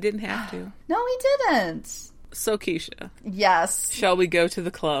 Luckily, he didn't have to. No, he didn't. So, Keisha. Yes. Shall we go to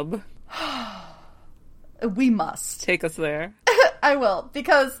the club? We must. Take us there. I will,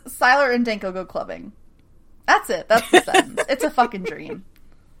 because Sylar and Denko go clubbing. That's it. That's the sentence. It's a fucking dream.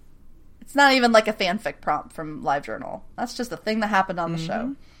 It's not even like a fanfic prompt from LiveJournal. That's just a thing that happened on the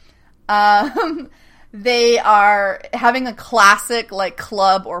show. They are having a classic, like,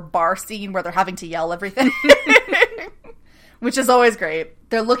 club or bar scene where they're having to yell everything. Which is always great.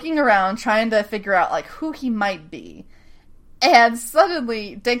 They're looking around, trying to figure out, like, who he might be. And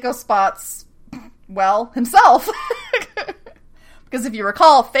suddenly, Denko spots, well, himself. Because if you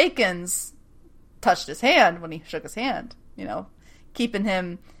recall, Fakins touched his hand when he shook his hand, you know, keeping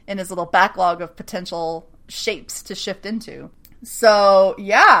him in his little backlog of potential shapes to shift into. So,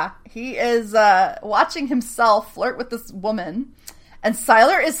 yeah, he is watching himself flirt with this woman, and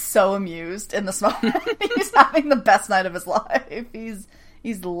Sylar is so amused in this moment. He's having the best night of his life. He's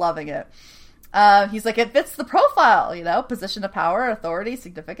loving it. He's like, it fits the profile, you know, position of power, authority,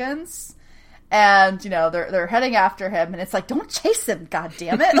 significance. And, you know, they're heading after him, and it's like, don't chase him, god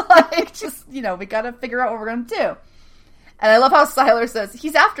damn it. Like, just, you know, we gotta figure out what we're gonna do. And I love how Sylar says,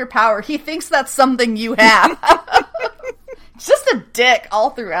 he's after power. He thinks that's something you have. Just a dick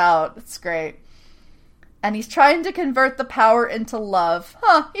all throughout. It's great. And he's trying to convert the power into love.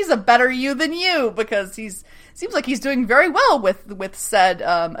 He's a better you than you, because seems like he's doing very well with said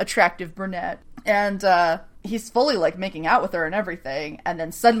attractive brunette. And he's fully, like, making out with her and everything, and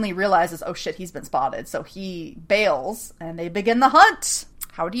then suddenly realizes, oh shit, he's been spotted. So he bails, and they begin the hunt.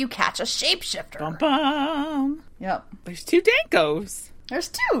 How do you catch a shapeshifter? Bum bum. Yep. There's 2 Dankos. There's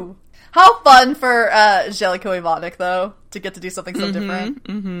 2. How fun for Jellicoe Ivanek, though, to get to do something so different.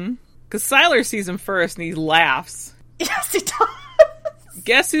 Because Sylar sees him first, and he laughs. Yes, he does.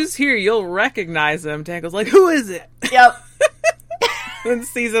 Guess who's here? You'll recognize him. Danko's like, who is it? Yep. And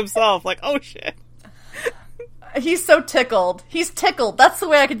sees himself, like, oh shit. He's so tickled. He's tickled. That's the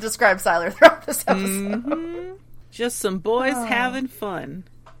way I can describe Sylar throughout this episode. Just some boys having fun.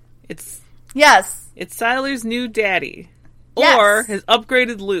 It's Sylar's new daddy. Yes. Or his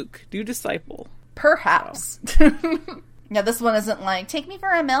upgraded Luke, new disciple. Perhaps. Yeah, this one isn't like, take me for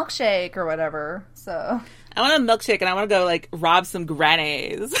a milkshake or whatever, so. I want a milkshake and I want to go, like, rob some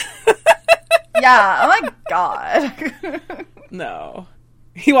grannies. Yeah, oh my god. No.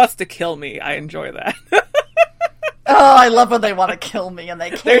 He wants to kill me. I enjoy that. Oh, I love when they want to kill me and they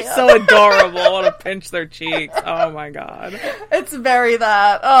can't. They're so adorable. I want to pinch their cheeks. Oh my god. It's very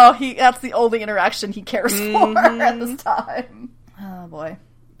that. Oh, that's the only interaction he cares for at this time. Oh boy.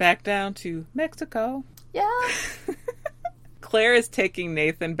 Back down to Mexico. Yeah. Claire is taking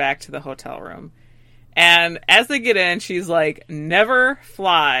Nathan back to the hotel room. And as they get in, she's like, never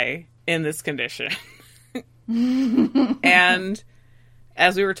fly in this condition. And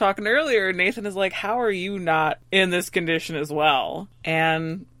as we were talking earlier, Nathan is like, how are you not in this condition as well?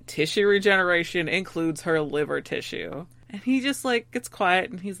 And tissue regeneration includes her liver tissue. And he just, like, gets quiet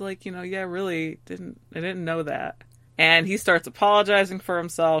and he's like, you know, yeah, really, I didn't know that. And he starts apologizing for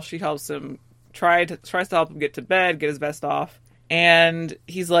himself. She helps him, tries to help him get to bed, get his vest off. And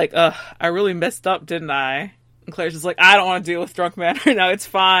he's like, ugh, I really messed up, didn't I? And Claire's just like, I don't want to deal with drunk men right now. It's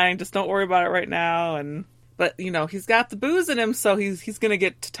fine. Just don't worry about it right now. But, he's got the booze in him, so he's going to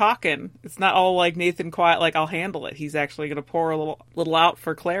get to talking. It's not all like Nathan quiet, like, I'll handle it. He's actually going to pour a little out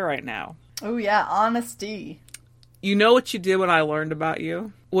for Claire right now. Oh, yeah, honesty. You know what you did when I learned about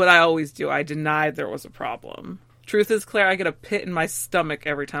you? What I always do. I denied there was a problem. Truth is, Claire, I get a pit in my stomach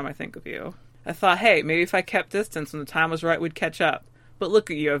every time I think of you. I thought, hey, maybe if I kept distance when the time was right, we'd catch up. But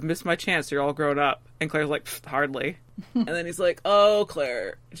look at you, I've missed my chance, you're all grown up. And Claire's like, hardly. And then he's like, oh,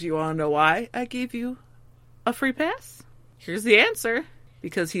 Claire, do you want to know why I gave you a free pass? Here's the answer.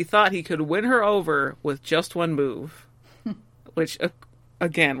 Because he thought he could win her over with just one move. Which,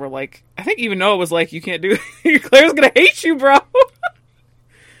 again, we're like, I think even Noah was like, you can't do it. Claire's gonna hate you, bro.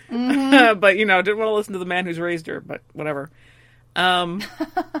 Mm-hmm. But, didn't want to listen to the man who's raised her, but whatever.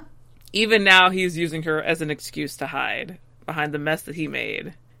 Even now, he's using her as an excuse to hide behind the mess that he made.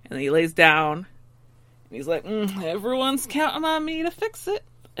 And then he lays down, and he's like, everyone's counting on me to fix it,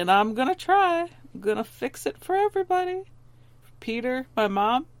 and I'm gonna try. I'm gonna fix it for everybody. Peter, my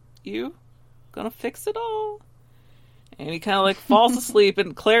mom, you, gonna fix it all. And he kind of like falls asleep,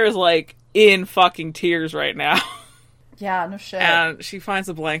 and Claire is like in fucking tears right now. Yeah, no shit. And she finds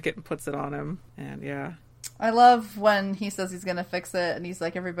a blanket and puts it on him, and yeah. I love when he says he's gonna fix it, and he's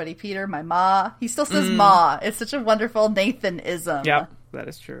like, everybody, Peter, my ma. He still says ma. It's such a wonderful Nathan-ism. Yep, that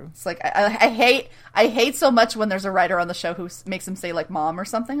is true. It's like, I hate so much when there's a writer on the show who makes him say, like, mom or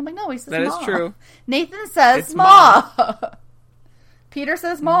something. I'm like, no, he says that ma. That is true. Nathan says it's ma. Peter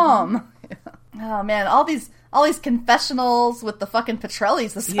says mom. Oh, man, all these confessionals with the fucking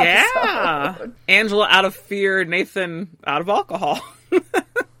Petrellis this episode. Angela out of fear, Nathan out of alcohol.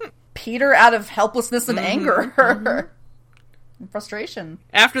 Peter out of helplessness and anger. And frustration.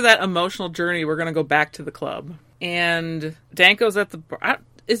 After that emotional journey, we're going to go back to the club. And Danko's at the bar.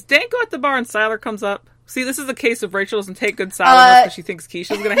 Is Danko at the bar and Siler comes up? See, this is a case of Rachel doesn't take good Siler because she thinks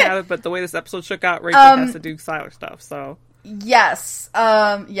Keisha's going to have it, but the way this episode shook out, Rachel has to do Siler stuff, so. Yes.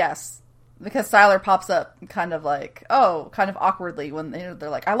 Yes. Because Siler pops up kind of like, kind of awkwardly when they're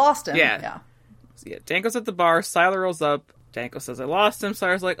like, I lost him. Yeah. So, Danko's at the bar, Siler rolls up, Danko says, I lost him.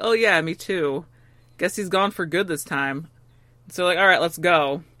 Siler's like, oh yeah, me too. Guess he's gone for good this time. So like, all right, let's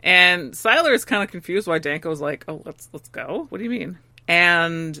go. And Siler is kind of confused why Danko's like, oh, let's go? What do you mean?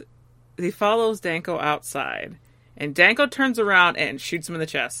 And he follows Danko outside. And Danko turns around and shoots him in the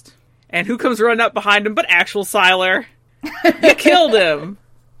chest. And who comes running up behind him but actual Siler? You killed him.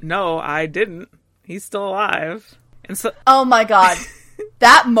 No, I didn't. He's still alive. And so, oh my god.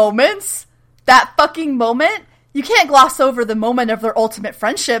 That fucking moment, you can't gloss over the moment of their ultimate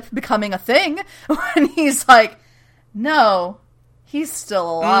friendship becoming a thing when he's like, no, he's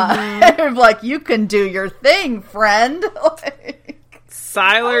still alive. Mm-hmm. Like, you can do your thing, friend.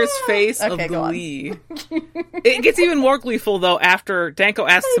 Siler's face of glee. It gets even more gleeful, though, after Danko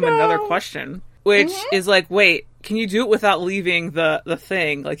asks him another question, which is like, wait, can you do it without leaving the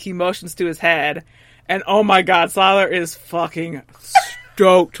thing? Like, he motions to his head, and oh my god, Siler is fucking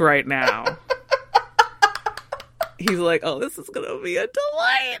stoked right now. He's like, oh, this is gonna be a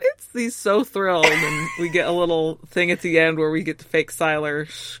delight. He's so thrilled, and we get a little thing at the end where we get to fake Siler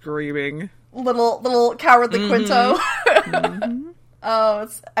screaming. Little cowardly Quinto. Oh,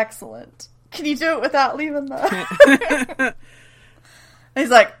 it's excellent. Can you do it without leaving the... He's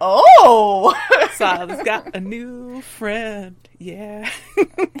like, oh! Siler's got a new friend, yeah.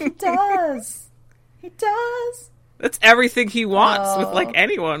 He does. That's everything he wants with, like,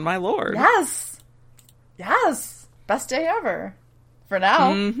 anyone, my lord. Yes. Best day ever. For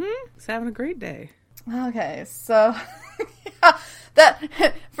now. Mm-hmm. He's having a great day. Okay, so... that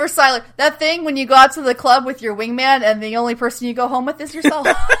for Siler, that thing when you go out to the club with your wingman and the only person you go home with is yourself.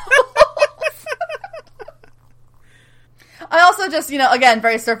 I also just, again,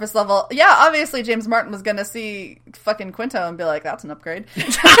 very surface level. Yeah, obviously James Martin was gonna see fucking Quinto and be like, that's an upgrade.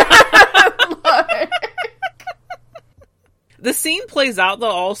 The scene plays out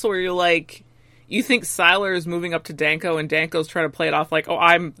though also where you're like, you think Siler is moving up to Danko, and Danko's trying to play it off like, oh,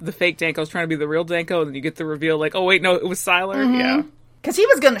 I'm the fake Danko's trying to be the real Danko, and then you get the reveal like, oh, wait, no, it was Siler? Mm-hmm. Yeah. Because he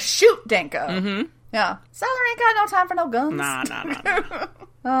was going to shoot Danko. Mm-hmm. Yeah. Siler ain't got no time for no guns. Nah.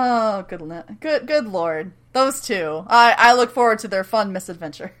 Oh, good lord. Those two. I look forward to their fun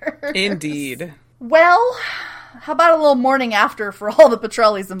misadventure. Indeed. Well, how about a little morning after for all the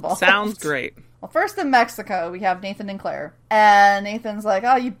Petrellis involved? Sounds great. Well, first in Mexico, we have Nathan and Claire. And Nathan's like,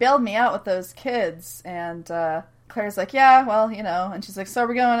 oh, you bailed me out with those kids. And Claire's like, yeah, well, And she's like, so are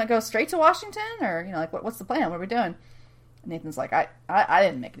we going to go straight to Washington? Or, like, what's the plan? What are we doing? And Nathan's like, I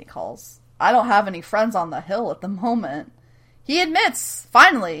didn't make any calls. I don't have any friends on the Hill at the moment. he admits,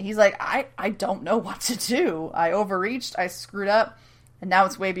 finally, he's like, I don't know what to do. I overreached, I screwed up, and now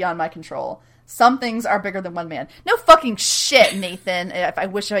it's way beyond my control. Some things are bigger than one man. No fucking shit, Nathan. I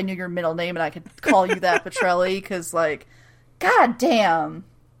wish I knew your middle name and I could call you that, Petrelli, because, like, god damn.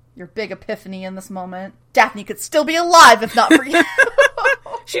 Your big epiphany in this moment. Daphne could still be alive if not for you.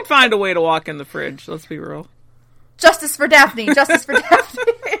 She'd find a way to walk in the fridge, let's be real. Justice for Daphne. Justice for Daphne.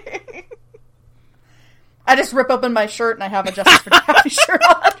 I just rip open my shirt and I have a Justice for Daphne shirt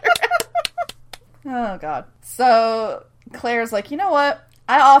on under it. Oh, God. So, Claire's like, you know what?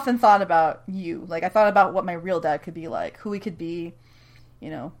 I often thought about you. Like, I thought about what my real dad could be like, who he could be, you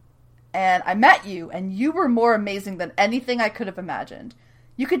know. And I met you, and you were more amazing than anything I could have imagined.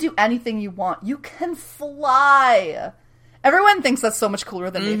 You could do anything you want. You can fly. Everyone thinks that's so much cooler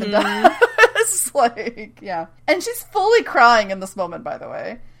than Nathan does. Like, yeah. And she's fully crying in this moment, by the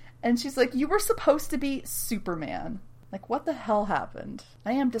way. And she's like, you were supposed to be Superman. Like, what the hell happened?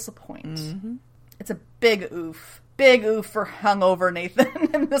 I am disappointed. Mm-hmm. It's a big oof. Big oof for hungover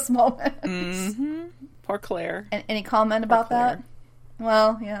Nathan in this moment. Mm-hmm. Poor Claire. And any comment about that?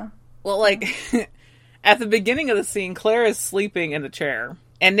 Well, yeah. Well, like, at the beginning of the scene, Claire is sleeping in the chair.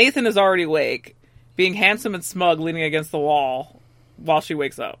 And Nathan is already awake, being handsome and smug, leaning against the wall while she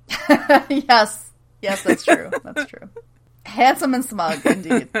wakes up. Yes. Yes, that's true. That's true. Handsome and smug,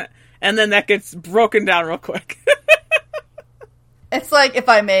 indeed. And then that gets broken down real quick. It's like, if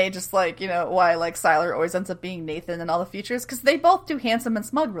I may, just like, you know, why like Sylar always ends up being Nathan in all the features, because they both do handsome and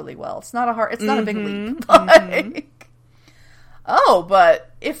smug really well. It's not a big leap. Like, oh,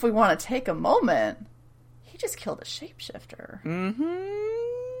 but if we want to take a moment, he just killed a shapeshifter.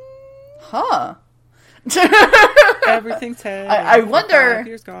 Huh. Everything's head. I wonder. 5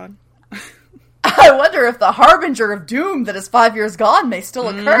 years gone. I wonder if the harbinger of doom that is 5 years gone may still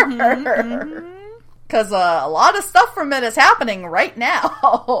occur. Because a lot of stuff from it is happening right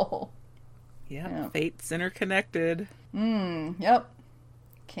now. Yeah, fate's interconnected. Yep.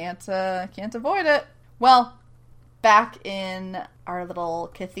 Can't avoid it. Well, back in our little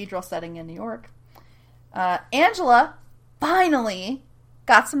cathedral setting in New York, Angela finally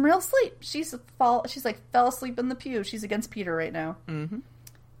got some real sleep. She's fell asleep in the pew. She's against Peter right now. Mm-hmm.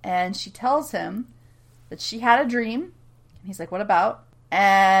 And she tells him that she had a dream. And he's like, what about?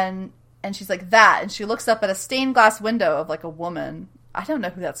 And she's like, that. And she looks up at a stained glass window of, like, a woman. I don't know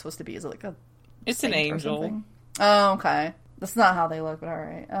who that's supposed to be. Is it, like, a... It's an angel. Oh, okay. That's not how they look, but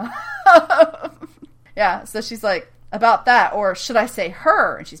alright. Yeah, so she's like, about that. Or should I say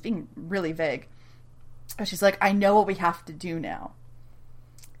her? And she's being really vague. And she's like, I know what we have to do now.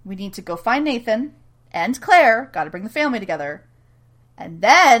 We need to go find Nathan and Claire. Gotta bring the family together. And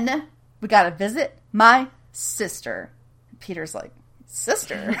then we gotta visit my sister. And Peter's like,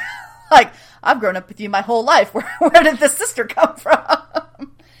 sister? Like, I've grown up with you my whole life. Where did this sister come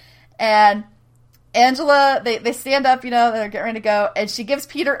from? And Angela, they stand up, you know, they're getting ready to go, and she gives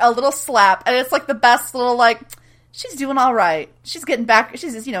Peter a little slap, and it's like the best little, like, she's doing all right. She's getting back,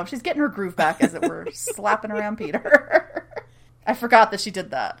 she's getting her groove back, as it were, slapping around Peter. I forgot that she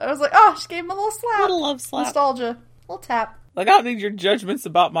did that. I was like, oh, she gave him a little slap. A little love slap. Nostalgia. A little tap. Like, I don't need your judgments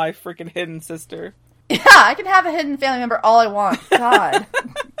about my freaking hidden sister. Yeah, I can have a hidden family member all I want. God.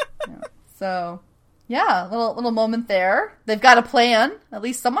 Yeah. So, yeah, little moment there. They've got a plan. At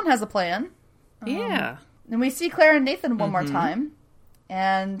least someone has a plan. Yeah. And we see Claire and Nathan one more time.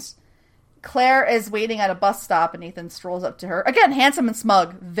 And Claire is waiting at a bus stop, and Nathan strolls up to her. Again, handsome and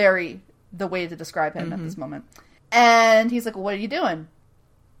smug. Very the way to describe him at this moment. And he's like, well, what are you doing?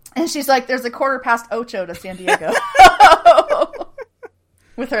 And she's like, there's a 8:15 to San Diego.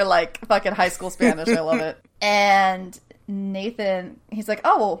 With her, like, fucking high school Spanish. I love it. And Nathan, he's like,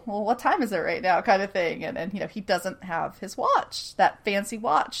 oh, well, what time is it right now? Kind of thing. And you know, he doesn't have his watch, that fancy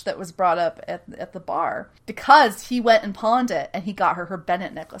watch that was brought up at the bar. Because he went and pawned it, and he got her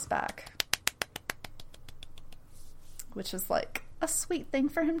Bennett necklace back. Which is, like, a sweet thing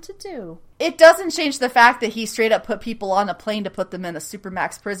for him to do. It doesn't change the fact that he straight up put people on a plane to put them in a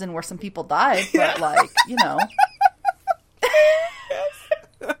supermax prison where some people died. But, like, you know...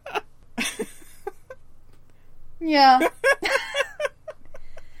 Yeah.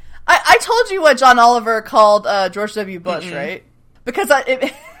 I told you what John Oliver called George W. Bush, right? Because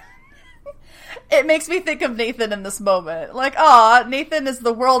it makes me think of Nathan in this moment. Like, aw, Nathan is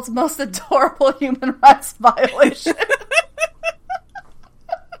the world's most adorable human rights violation.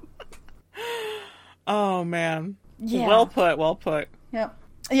 Oh, man. Yeah. Well put. Yep.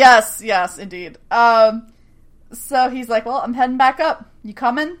 Yes, indeed. So he's like, well, I'm heading back up. You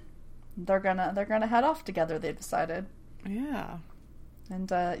coming? They're gonna head off together, they've decided. Yeah. And,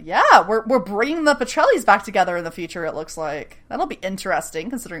 yeah, we're bringing the Petrellis back together in the future, it looks like. That'll be interesting,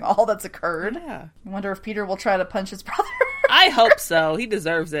 considering all that's occurred. Yeah. I wonder if Peter will try to punch his brother. I hope so. He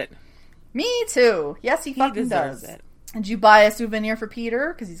deserves it. Me too. Yes, he fucking deserves does. it. Did you buy a souvenir for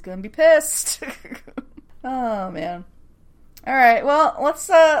Peter? Because he's gonna be pissed. Oh, man. All right, well, let's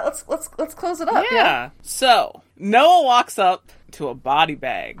close it up. Yeah. So, Noah walks up to a body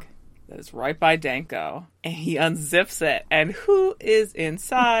bag that is right by Danko, and he unzips it, and who is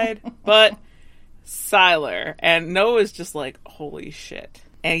inside but Siler? And Noah's just like, holy shit.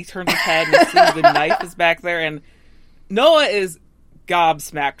 And he turns his head and sees the knife is back there, and Noah is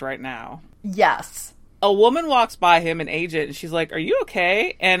gobsmacked right now. Yes. A woman walks by him, an agent, and she's like, are you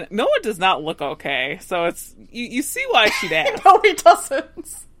okay? And Noah does not look okay, so it's you see why she'd ask. No, he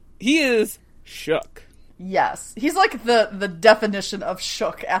doesn't. He is shook. Yes. He's like the definition of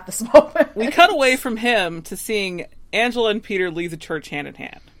shook at this moment. We cut away from him to seeing Angela and Peter leave the church hand in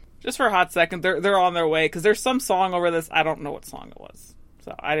hand. Just for a hot second, they're on their way, because there's some song over this. I don't know what song it was,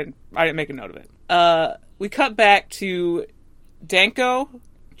 so I didn't make a note of it. We cut back to Danko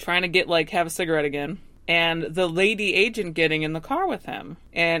trying to have a cigarette again, and the lady agent getting in the car with him.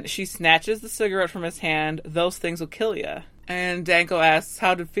 And she snatches the cigarette from his hand. Those things will kill you. And Danko asks,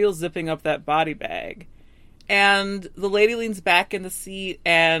 how did it feel zipping up that body bag? And the lady leans back in the seat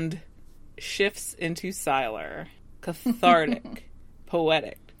and shifts into Siler. Cathartic,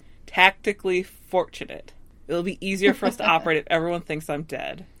 poetic, tactically fortunate. It'll be easier for us to operate if everyone thinks I'm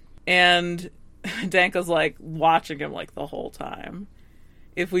dead. And Danko's watching him the whole time.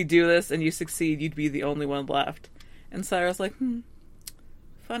 If we do this and you succeed, you'd be the only one left. And Siler's like,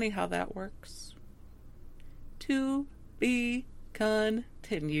 funny how that works. To be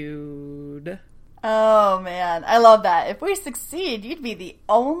continued. Oh, man. I love that. If we succeed, you'd be the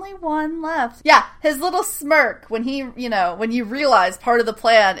only one left. Yeah, his little smirk when when you realize part of the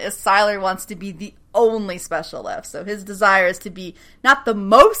plan is Siler wants to be the only special left. So his desire is to be not the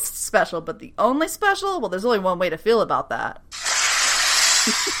most special, but the only special. Well, there's only one way to feel about that.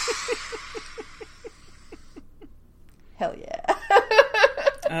 Hell yeah.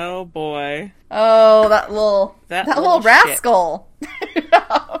 Oh, boy. Oh, that little rascal.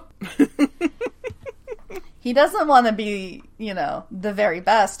 He doesn't want to be, the very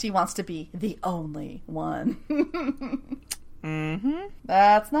best. He wants to be the only one. Mm-hmm.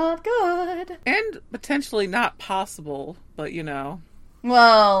 That's not good. And potentially not possible, but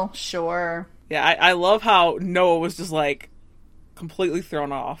Well, sure. Yeah, I love how Noah was just completely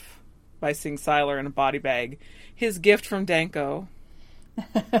thrown off by seeing Siler in a body bag. His gift from Danko.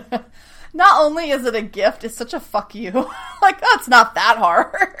 Not only is it a gift, it's such a fuck you. It's not that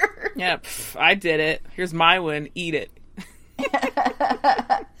hard. Yeah, I did it. Here's my win. Eat it.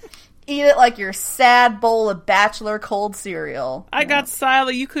 Eat it like your sad bowl of Bachelor cold cereal. I got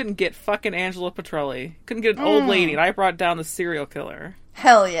Siler. You couldn't get fucking Angela Petrelli. Couldn't get an old lady, and I brought down the serial killer.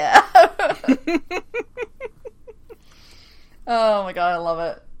 Hell yeah. Oh my god, I love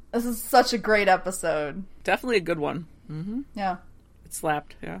it. This is such a great episode. Definitely a good one. Mm-hmm. Yeah. It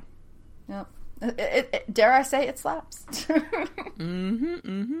slapped, yeah. Yep. It, dare I say, it slaps. Mm-hmm,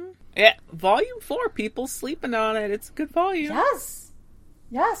 mm-hmm. Yeah, Volume 4, people sleeping on it. It's a good volume.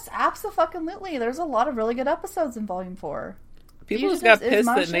 Yes, abso-fucking-lutely. There's a lot of really good episodes in Volume 4. People just got pissed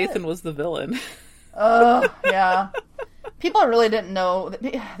that Nathan was the villain. Oh, yeah. People really didn't know.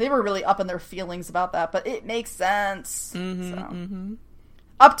 They were really up in their feelings about that, but it makes sense. Mm-hmm, mm-hmm.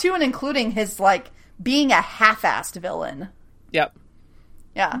 Up to and including his, being a half-assed villain. Yep.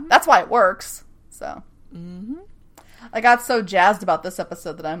 Yeah, that's why it works. So. Mm-hmm. I got so jazzed about this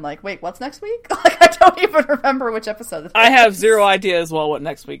episode that I'm like, wait, what's next week? I don't even remember which episode it is. I have zero idea as well what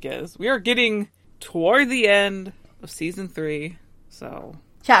next week is. We are getting toward the end of season 3, so.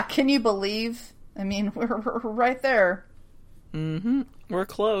 Yeah, can you believe? I mean, we're right there. Mm-hmm. We're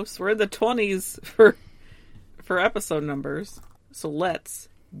close. We're in the 20s for episode numbers. So let's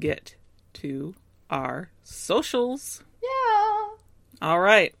get to our socials. Yeah. All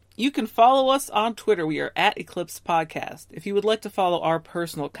right. You can follow us on Twitter. We are at Eclipse Podcast. If you would like to follow our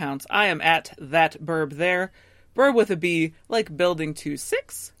personal accounts, I am at that Burb there. Burb with a B, like building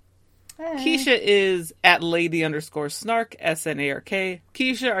 26. Hey. Keisha is at lady_snark, SNARK.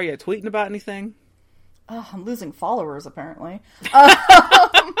 Keisha, are you tweeting about anything? Oh, I'm losing followers, apparently.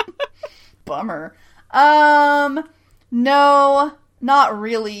 Bummer. No, not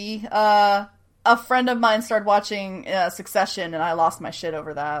really. A friend of mine started watching Succession, and I lost my shit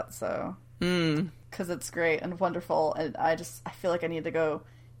over that, so. Because it's great and wonderful, and I feel like I need to go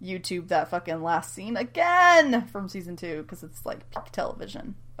YouTube that fucking last scene again from season 2, because it's peak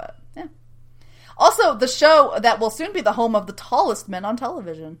television, but, yeah. Also, the show that will soon be the home of the tallest men on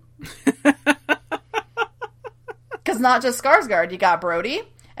television. Because not just Skarsgård, you got Brody,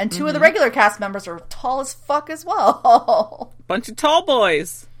 and two of the regular cast members are tall as fuck as well. Bunch of tall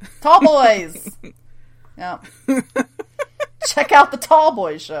boys. Tall boys. Yeah. Check out the Tall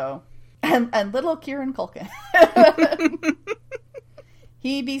Boys show. And little Kieran Culkin.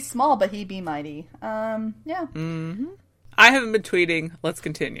 He be small, but he be mighty. Yeah. Mm-hmm. I haven't been tweeting. Let's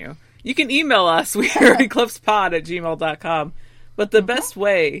continue. You can email us. We are eclipsepod@gmail.com. But the best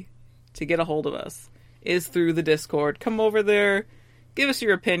way to get a hold of us is through the Discord. Come over there. Give us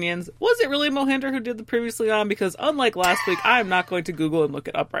your opinions. Was it really Mohinder who did the previously on? Because unlike last week, I'm not going to Google and look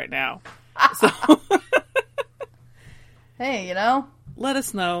it up right now. So, hey, you know? Let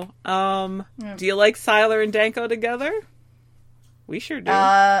us know. Do you like Siler and Danko together? We sure do.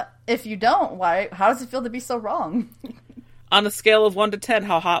 If you don't, why? How does it feel to be so wrong? On a scale of 1 to 10,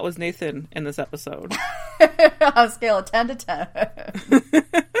 how hot was Nathan in this episode? On a scale of 10 to 10.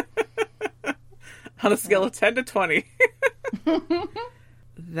 On a scale of 10 to 20.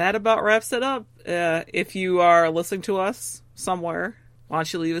 That about wraps it up. If you are listening to us somewhere, why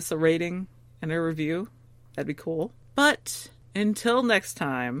don't you leave us a rating and a review? That'd be cool. But until next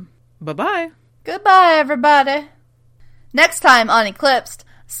time, bye-bye. Goodbye, everybody. Next time on Eclipsed,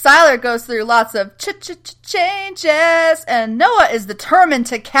 Siler goes through lots of changes, and Noah is determined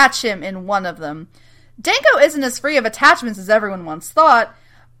to catch him in one of them. Danko isn't as free of attachments as everyone once thought.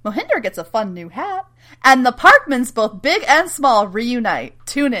 Mohinder gets a fun new hat. And the Parkmans, both big and small, reunite.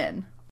 Tune in.